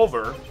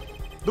revolver?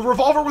 The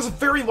revolver was a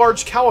very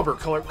large caliber,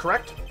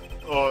 correct?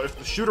 If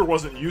the shooter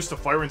wasn't used to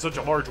firing such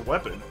a large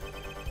weapon,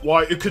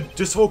 why, it could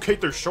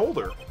dislocate their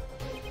shoulder.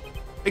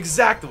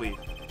 Exactly.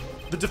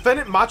 The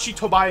defendant Machi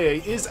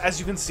Tobaye is, as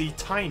you can see,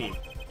 tiny.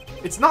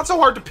 It's not so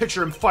hard to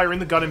picture him firing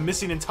the gun and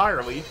missing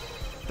entirely.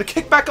 The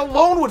kickback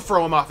alone would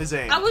throw him off his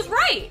aim. I was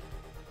right!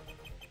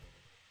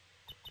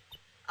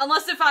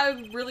 Unless if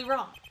I'm really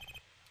wrong.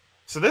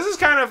 So this is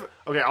kind of...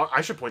 Okay,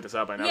 I should point this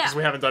out by now, because Yeah.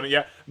 we haven't done it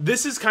yet.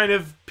 This is kind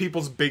of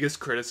people's biggest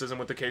criticism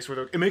with the case,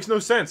 where it makes no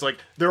sense. Like,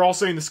 they're all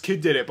saying this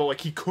kid did it, but,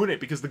 like, he couldn't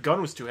because the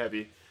gun was too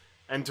heavy.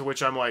 And to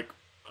which I'm like,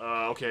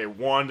 okay,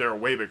 one, there are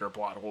way bigger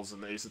plot holes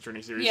in the Ace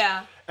Attorney series.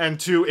 Yeah. And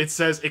two, it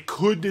says it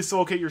could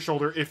dislocate your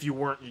shoulder if you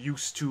weren't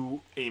used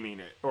to aiming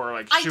it, or,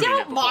 like, I shooting it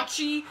doubt before.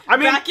 Machi I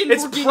mean, back in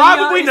it's Virginia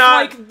probably is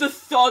not- like the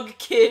thug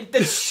kid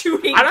that's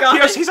shooting I don't,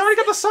 guns. he's already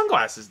got the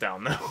sunglasses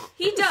down, though.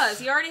 He does.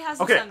 He already has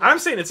the Okay, sunglasses. I'm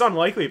saying it's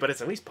unlikely, but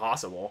it's at least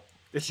possible.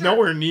 It's Sure.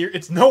 nowhere near.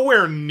 It's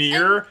nowhere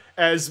near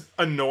as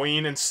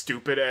annoying and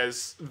stupid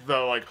as the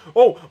like.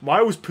 Oh,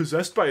 Maya was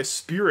possessed by a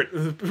spirit.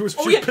 She was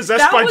yeah, possessed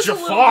that by was a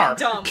little Jafar. bit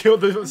dumb.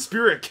 Killed the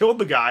spirit. Killed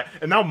the guy,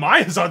 and now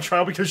Maya's on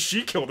trial because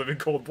she killed him in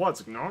cold blood.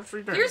 It's like, no, she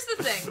didn't. Here's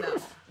the thing, though.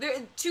 There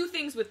are two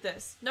things with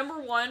this. Number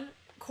one,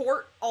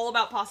 court, all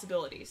about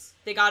possibilities.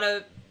 They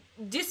gotta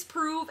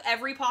disprove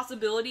every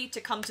possibility to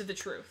come to the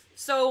truth.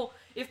 So,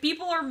 if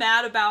people are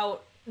mad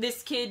about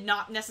this kid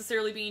not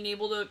necessarily being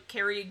able to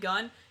carry a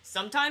gun,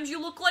 sometimes you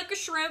look like a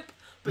shrimp,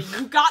 but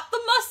you got the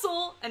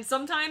muscle, and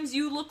sometimes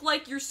you look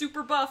like you're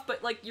super buff,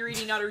 but, like, you're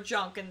eating utter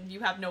junk and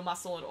you have no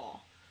muscle at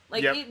all.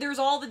 Like, Yep. there's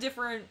all the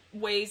different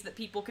ways that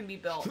people can be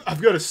built.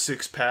 I've got a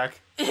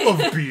 6-pack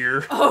of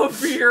beer. Oh,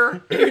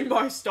 beer in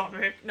my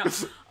stomach. No.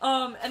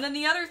 And then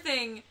the other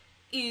thing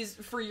is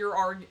for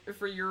your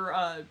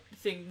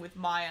thing with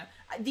Maya.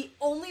 The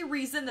only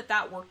reason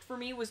that worked for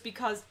me was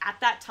because at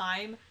that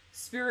time,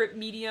 spirit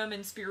medium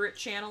and spirit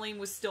channeling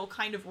was still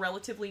kind of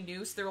relatively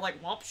new. So they were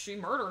like, well, she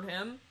murdered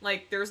him.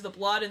 Like, there's the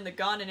blood and the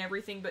gun and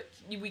everything, but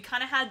we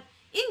kind of had,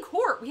 in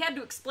court, we had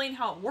to explain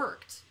how it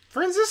worked.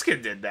 Franziska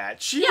did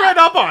that. She Yeah. read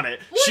up on it.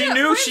 Well, she yeah,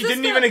 knew she didn't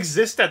Franziska- even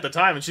exist at the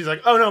time, and she's like,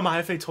 "Oh no,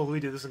 Maya Fey totally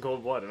did this in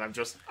cold blood," and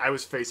I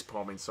was face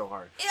palming so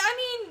hard.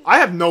 I mean, I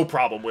have no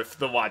problem with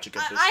the logic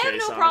of this I case. have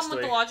no problem honestly.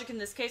 with the logic in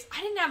this case.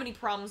 I didn't have any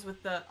problems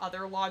with the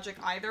other logic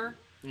either.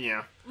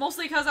 Yeah,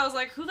 Mostly because I was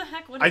like, who the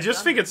heck would I have just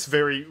done think this? it's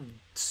very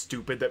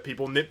stupid that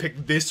people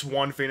nitpick this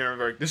one thing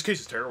and are like, "This case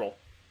is terrible."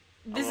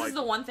 This I'm is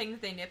the one thing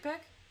that they nitpick?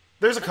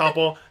 There's a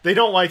couple. They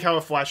don't like how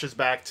it flashes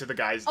back to the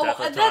guy's death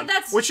a ton,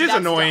 which is that's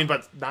annoying,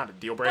 dumb. but not a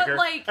deal breaker. But,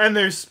 like, and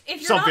there's If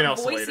you're something not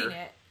else voicing later.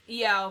 it,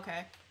 yeah,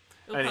 okay.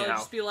 It'll probably Anyhow.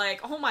 just be like,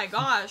 oh my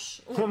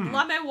gosh,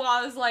 Lame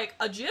was like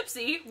a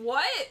gypsy?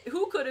 What?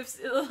 Who could have,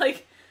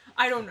 like,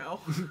 I don't know.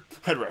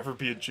 I'd rather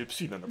be a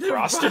gypsy than a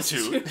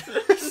prostitute.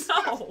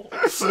 No.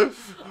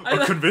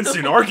 A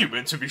convincing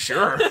argument, to be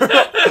sure.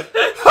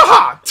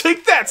 Haha!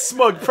 Take that,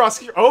 smug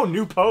prosecutor. Oh,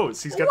 new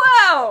pose. He's got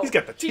Wow! he's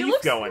got the teeth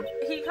going.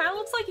 He kind of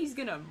looks like he's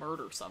gonna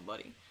murder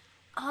somebody.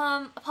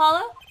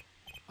 Apollo?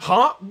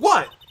 Huh?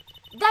 What?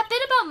 That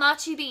bit about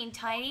Machi being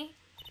tiny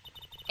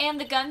and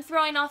the gun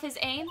throwing off his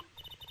aim,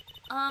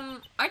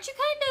 aren't you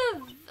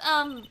kind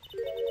of,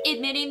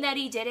 admitting that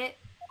he did it?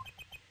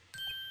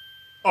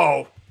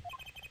 Oh.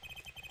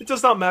 It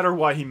does not matter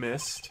why he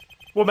missed.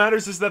 What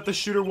matters is that the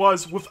shooter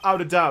was,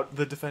 without a doubt,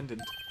 the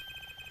defendant.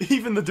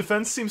 Even the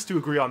defense seems to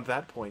agree on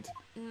that point.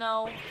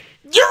 No.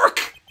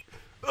 Yerk!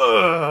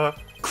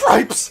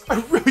 Cripes! I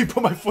really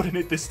put my foot in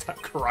it this time.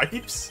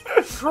 Cripes?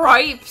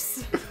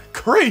 Cripes!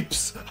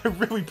 Crepes! I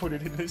really put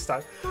it in this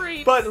time.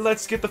 Crepes. But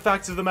let's get the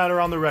facts of the matter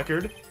on the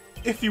record.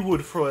 If you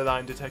would,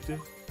 Fräulein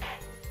Detective.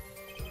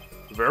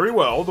 Very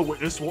well, the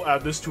witness will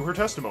add this to her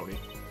testimony.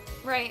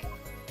 Right.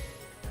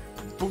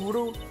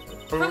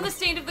 From the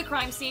state of the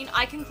crime scene,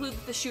 I conclude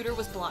that the shooter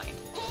was blind.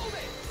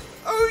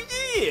 Oh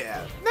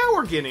yeah, now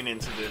we're getting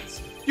into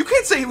this. You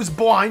can't say he was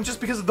blind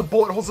just because of the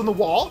bullet holes in the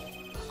wall.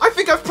 I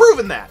think I've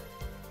proven that.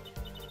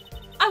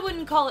 I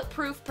wouldn't call it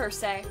proof, per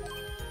se.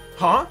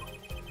 Huh?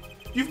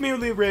 You've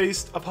merely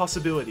raised a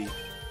possibility.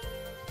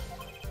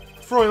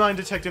 Fräulein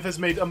Detective has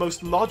made a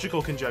most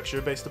logical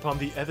conjecture based upon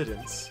the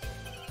evidence.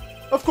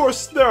 Of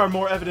course, there are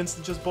more evidence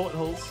than just bullet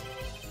holes.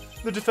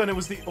 The defendant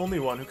was the only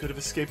one who could have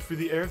escaped through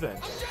the air vent.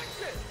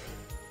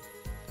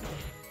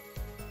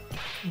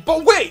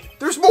 But wait,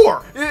 there's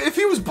more! If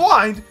he was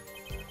blind,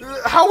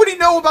 how would he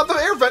know about the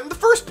air vent in the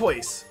first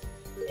place?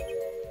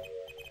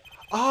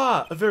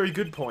 Ah, a very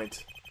good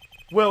point.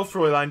 Well,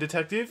 Fräulein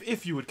Detective,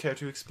 if you would care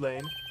to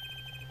explain.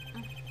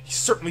 He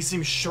certainly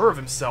seems sure of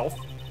himself.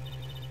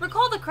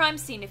 Recall the crime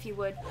scene, if you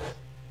would.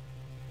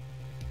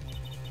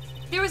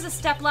 There was a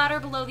stepladder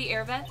below the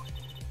air vent.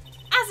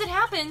 As it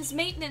happens,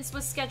 maintenance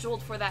was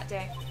scheduled for that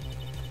day.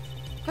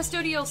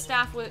 Custodial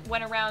staff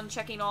went around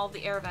checking all of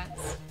the air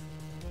vents.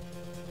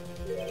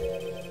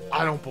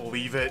 I don't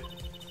believe it.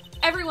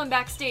 Everyone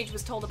backstage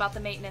was told about the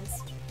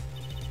maintenance,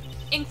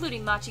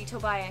 including Machi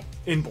Tobaye.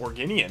 In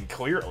Borginian,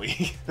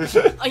 clearly.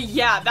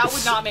 Yeah, that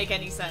would not make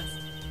any sense.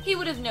 He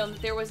would have known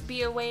that there would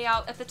be a way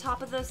out at the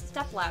top of the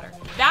stepladder.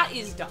 That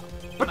is dumb.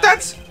 But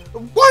that's...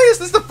 Why is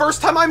this the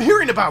first time I'm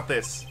hearing about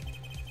this?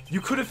 You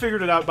could have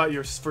figured it out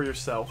for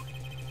yourself.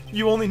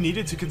 You only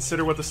needed to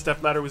consider what the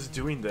stepladder was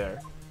doing there.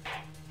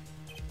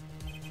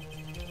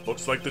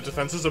 Looks like the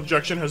defense's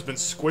objection has been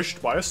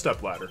squished by a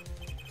stepladder.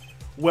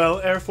 Well,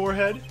 Air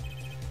Forehead?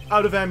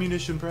 Out of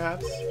ammunition,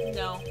 perhaps?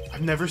 No.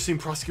 I've never seen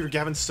Prosecutor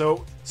Gavin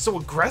so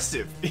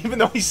aggressive, even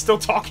though he's still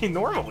talking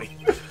normally.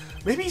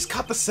 Maybe he's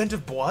caught the scent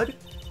of blood?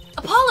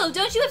 Apollo,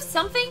 don't you have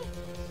something?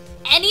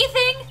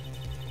 Anything?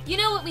 You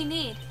know what we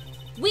need?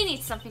 We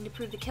need something to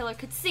prove the killer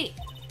could see.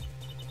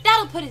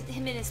 That'll put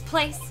him in his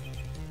place.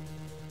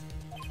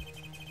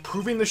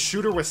 Proving the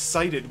shooter was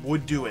sighted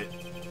would do it.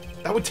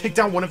 That would take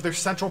down one of their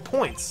central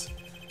points.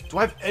 Do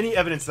I have any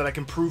evidence that I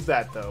can prove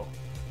that, though?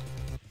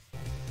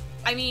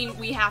 I mean,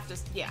 we have to,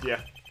 yeah.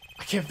 Yeah.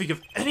 I can't think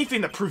of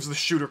anything that proves the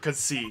shooter could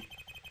see.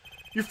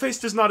 Your face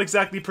does not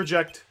exactly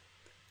project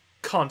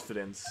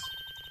confidence.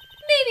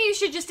 Maybe you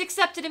should just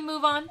accept it and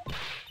move on.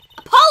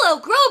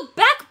 Apollo, grow a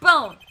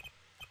backbone!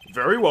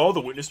 Very well, the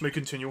witness may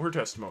continue her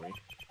testimony.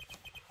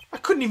 I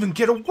couldn't even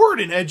get a word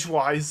in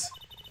edgewise.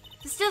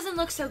 This doesn't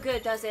look so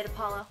good, does it,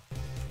 Apollo?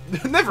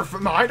 Never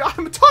mind,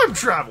 I'm a time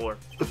traveler.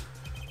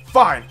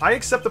 Fine, I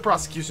accept the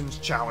prosecution's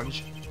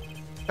challenge.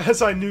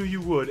 As I knew you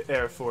would,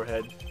 Air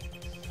Forehead.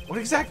 What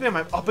exactly am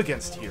I up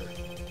against here?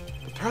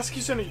 The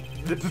prosecution...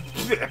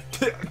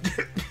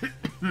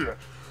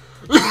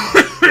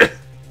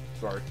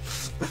 Sorry.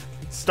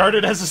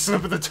 Started as a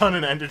slip of the tongue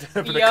and ended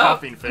up in a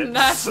coughing fit.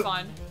 That's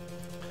fun.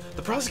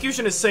 The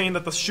prosecution is saying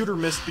that the shooter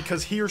missed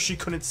because he or she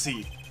couldn't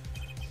see.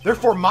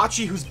 Therefore,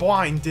 Machi, who's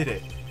blind, did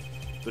it.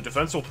 The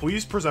defense will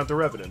please present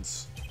their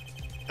evidence.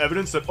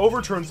 Evidence that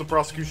overturns the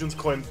prosecution's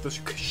claim that the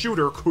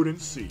shooter couldn't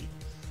see.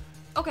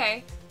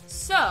 Okay,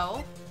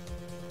 so...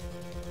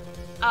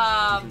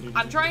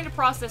 I'm trying to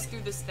process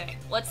through this thing.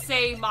 Let's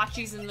say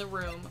Machi's in the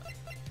room,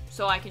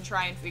 so I can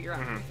try and figure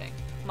out everything.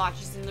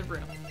 Machi's in the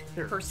room.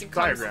 Here, Person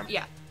diagram. comes,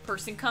 yeah,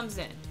 person comes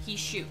in. He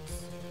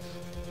shoots.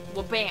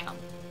 Well, bam.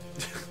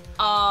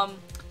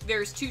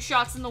 There's two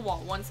shots in the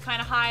wall. One's kind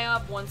of high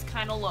up, one's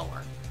kind of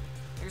lower.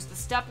 There's the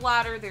step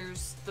ladder,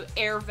 there's the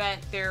air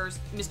vent, there's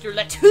Mr.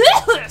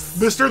 Lettuce!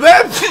 Mr.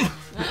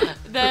 Then!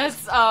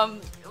 That's,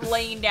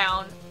 laying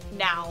down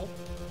now.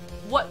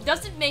 What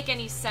doesn't make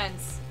any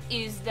sense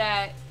is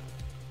that,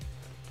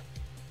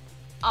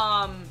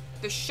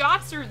 the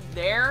shots are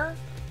there,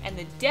 and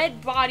the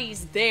dead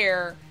body's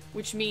there,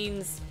 which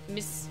means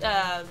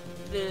the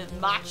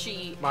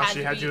Machi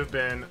had to have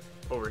been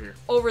over here.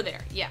 Over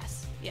there,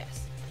 yes,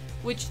 yes.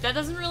 Which, that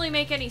doesn't really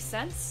make any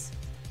sense.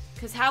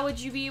 Because how would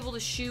you be able to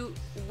shoot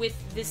with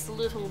this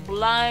little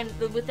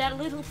with that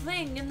little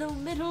thing in the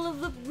middle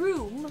of the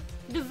room,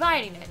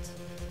 dividing it?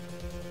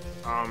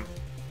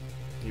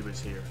 He was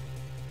here.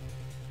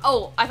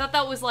 Oh, I thought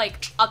that was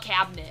like a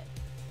cabinet.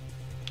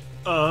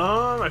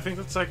 I think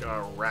that's like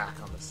a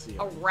rack on the ceiling.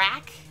 A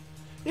rack?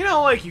 You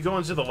know, like you go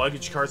into the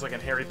luggage cars like in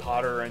Harry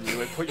Potter and you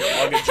would put your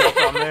luggage up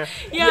on there.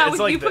 Yeah, it's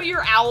like you put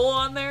your owl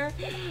on there.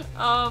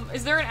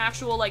 Is there an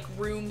actual like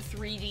room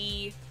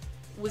 3D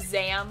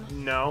Wazam?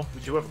 No,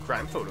 we do have a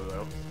crime photo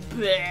though.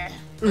 Bleh.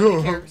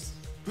 Nobody cares.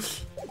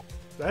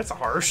 That's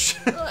harsh.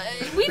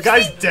 The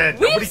guy's dead.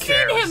 Nobody We've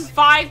cares. seen him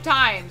 5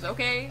 times,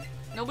 okay?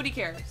 Nobody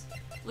cares.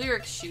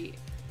 Lyrics sheet.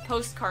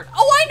 Postcard.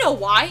 Oh, I know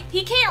why!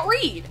 He can't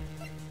read!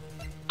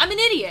 I'm an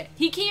idiot.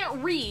 He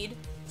can't read,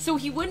 so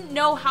he wouldn't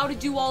know how to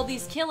do all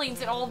these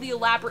killings and all the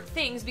elaborate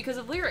things because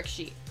of lyric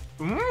sheet.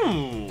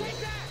 Mmm.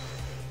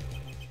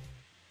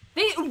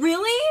 They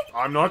really?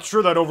 I'm not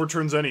sure that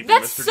overturns anything,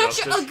 That's Mr.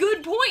 such Justice. a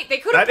good point. They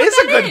could have That put is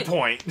that a good in.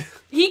 point.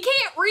 He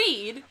can't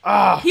read.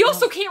 Ah. He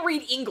also can't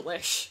read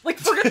English. Like,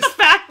 forget the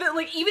fact that,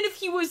 like, even if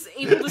he was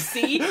able to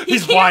see,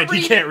 He's blind.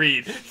 He can't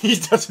read. He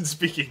doesn't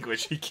speak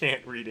English. He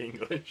can't read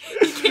English.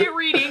 He can't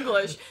read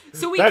English,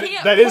 so he That-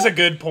 can't. that is a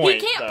good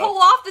point, He can't though. pull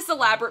off this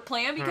elaborate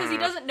plan because he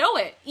doesn't know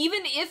it.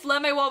 Even if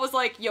Lemewa was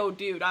like, "Yo,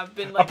 dude, I've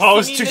been like."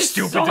 Apollo's singing too this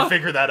stupid song. to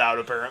figure that out,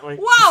 apparently.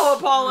 Wow,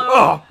 Apollo.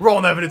 Oh,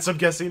 wrong evidence, I'm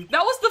guessing.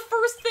 That was the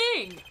first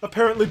thing.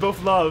 Apparently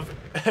both love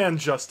and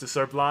justice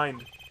are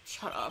blind.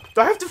 Shut up.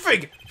 I have to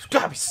figure. There's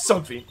gotta be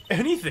something.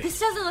 Anything. This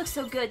doesn't look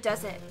so good,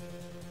 does it?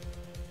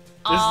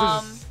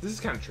 This is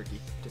kind of tricky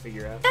to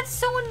figure out. That's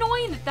so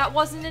annoying that that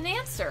wasn't an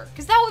answer.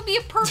 Because that would be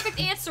a perfect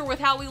answer with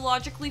how we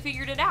logically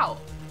figured it out.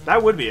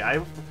 That would be.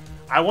 I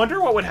I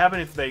wonder what would happen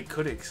if they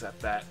could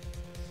accept that.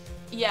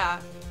 Yeah.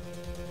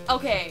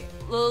 Okay,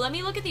 let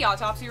me look at the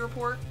autopsy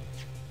report.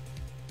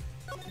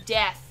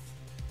 Death.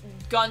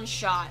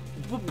 Gunshot.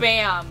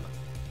 Bam.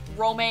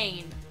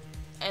 Romaine.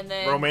 And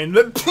then... Romaine.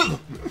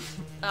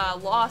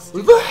 Lost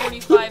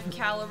 45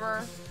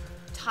 caliber.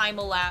 Time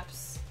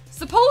elapse.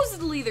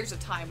 Supposedly there's a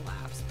time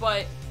lapse,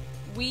 but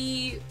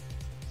we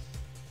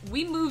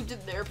moved in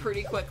there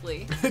pretty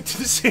quickly. I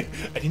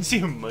didn't see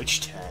him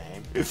much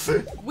time.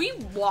 We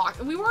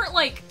walked. We weren't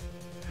like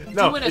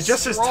No, doing a it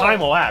just says stroll.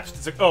 time elapsed.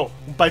 It's like, oh,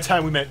 by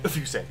time we meant a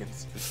few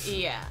seconds.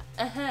 Yeah.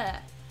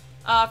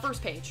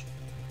 First page.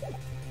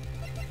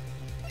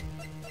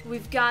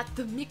 We've got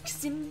the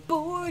mixing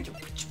board.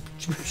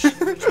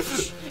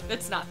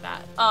 That's not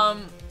that.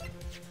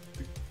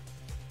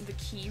 The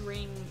key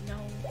ring, no.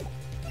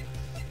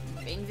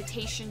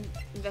 Investigation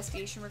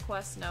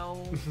request,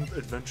 no.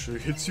 Adventure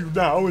hits you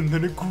now and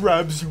then it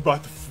grabs you by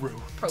the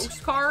throat.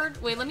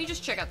 Postcard? Wait, let me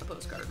just check out the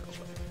postcard real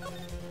quick.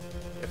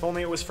 If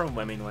only it was from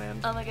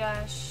Lemmingland. Oh my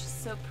gosh,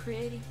 so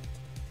pretty.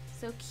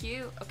 So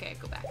cute. Okay,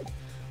 go back.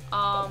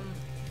 I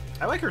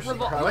like her.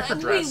 I like her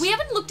dress. We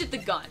haven't looked at the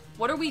gun.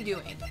 What are we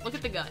doing? Look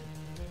at the gun.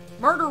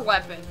 Murder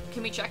weapon.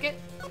 Can we check it?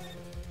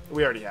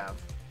 We already have.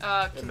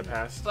 In the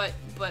past. But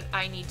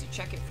I need to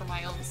check it for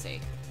my own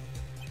sake.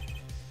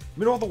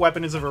 Middle of the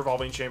weapon is a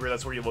revolving chamber.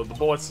 That's where you load the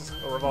bullets. A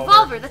revolver.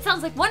 Revolver. That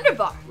sounds like Wonder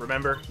Bar.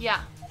 Remember?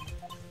 Yeah.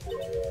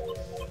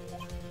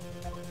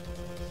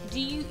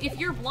 If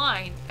you're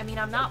blind, I mean,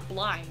 I'm not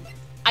blind.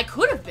 I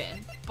could have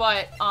been,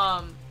 but,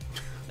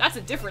 that's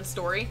a different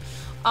story.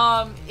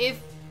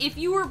 If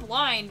you were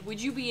blind,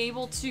 would you be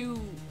able to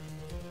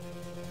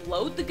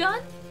load the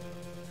gun?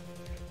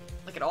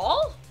 Like, at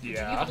all? Would you be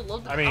Yeah. able to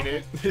load the I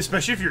mean,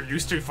 especially if you're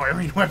used to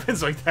firing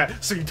weapons like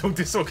that, so you don't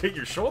dislocate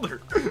your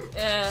shoulder.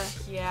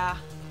 yeah.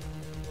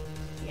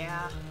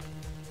 Yeah.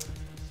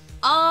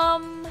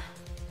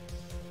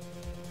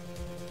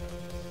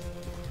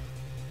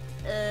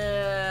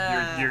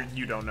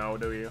 You don't know,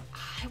 do you?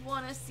 I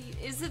want to see.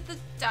 Is it the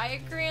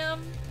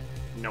diagram?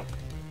 Nope.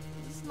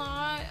 It's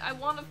not. I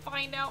want to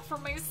find out for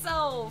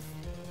myself.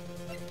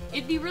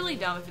 It'd be really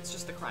dumb if it's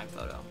just the crime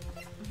photo.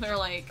 They're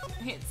like,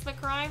 it's the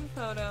crime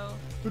photo.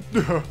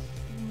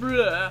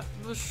 Bleh,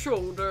 the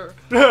shoulder.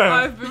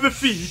 I've been The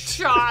feet.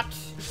 shot.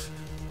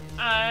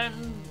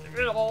 And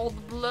all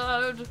the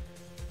blood.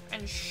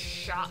 And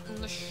shot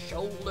in the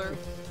shoulder.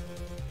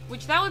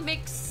 Which that would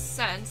make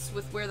sense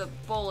with where the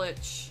bullet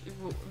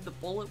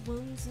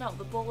wounds? No,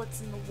 the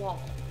bullets in the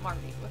wall. Marty,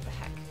 what the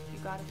heck? You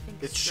gotta think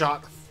It's straight.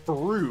 shot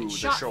through It's the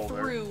shot shoulder.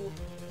 through.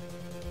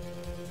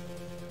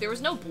 There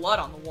was no blood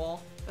on the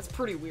wall. That's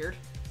pretty weird.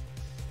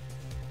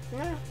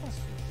 Yeah, that's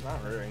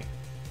not really.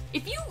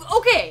 If you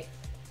okay,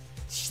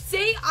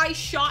 say I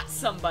shot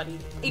somebody,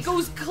 it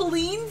goes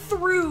clean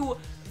through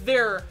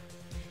their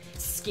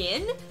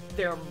skin,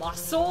 their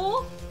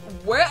muscle,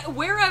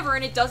 wherever,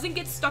 and it doesn't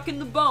get stuck in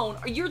the bone.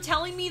 You're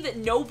telling me that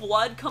no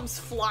blood comes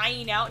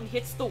flying out and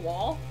hits the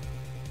wall?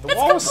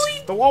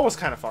 The wall was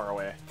kind of far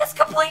away. That's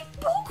complete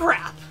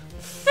bullcrap.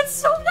 That's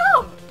so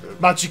dumb.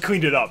 Machi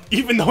cleaned it up,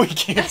 even though he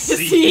can't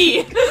see.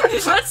 See,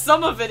 that's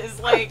some of it is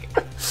like.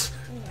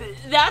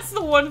 That's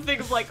the one thing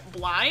of like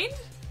blind,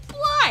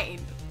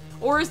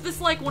 or is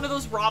this like one of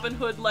those Robin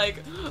Hood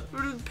like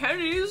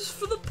pennies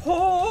for the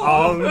poor,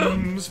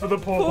 Alms for the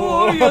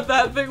poor. Yeah,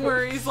 that thing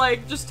where he's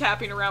like just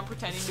tapping around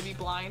pretending to be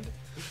blind.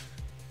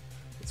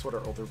 That's what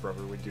our older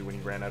brother would do when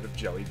he ran out of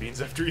jelly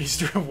beans after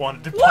Easter and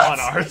wanted to pawn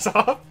ours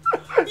off.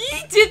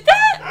 He did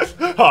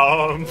that?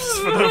 Alms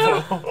for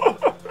the poor.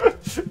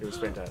 It was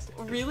fantastic.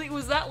 Really?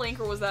 Was that Link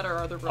or was that our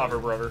other brother? Other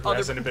brother, who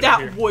hasn't been that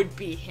here. would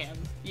be him.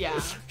 Yeah.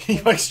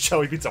 He likes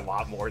jelly beans a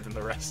lot more than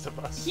the rest of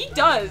us. He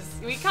does.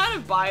 We kind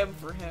of buy them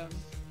for him,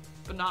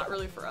 but not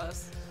really for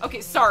us. Okay,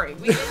 sorry.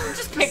 We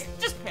just pick.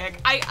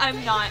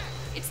 I'm not.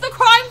 It's the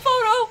crime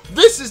photo.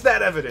 This is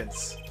that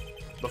evidence.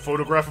 The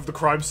photograph of the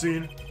crime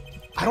scene.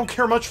 I don't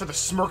care much for the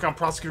smirk on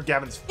Prosecutor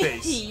Gavin's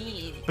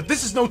face, but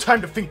this is no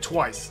time to think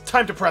twice.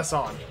 Time to press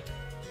on.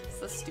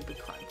 It's a stupid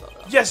crime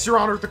photo. Yes, Your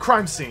Honor, the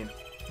crime scene.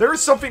 There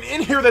is something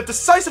in here that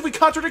decisively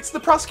contradicts the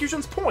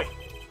prosecution's point.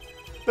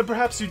 Then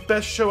perhaps you'd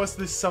best show us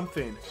this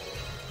something.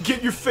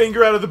 Get your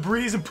finger out of the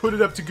breeze and put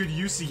it up to good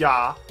use,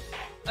 ya.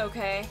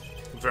 Okay.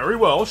 Very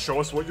well, show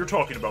us what you're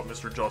talking about,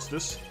 Mr.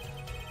 Justice.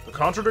 The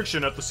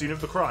contradiction at the scene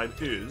of the crime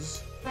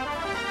is...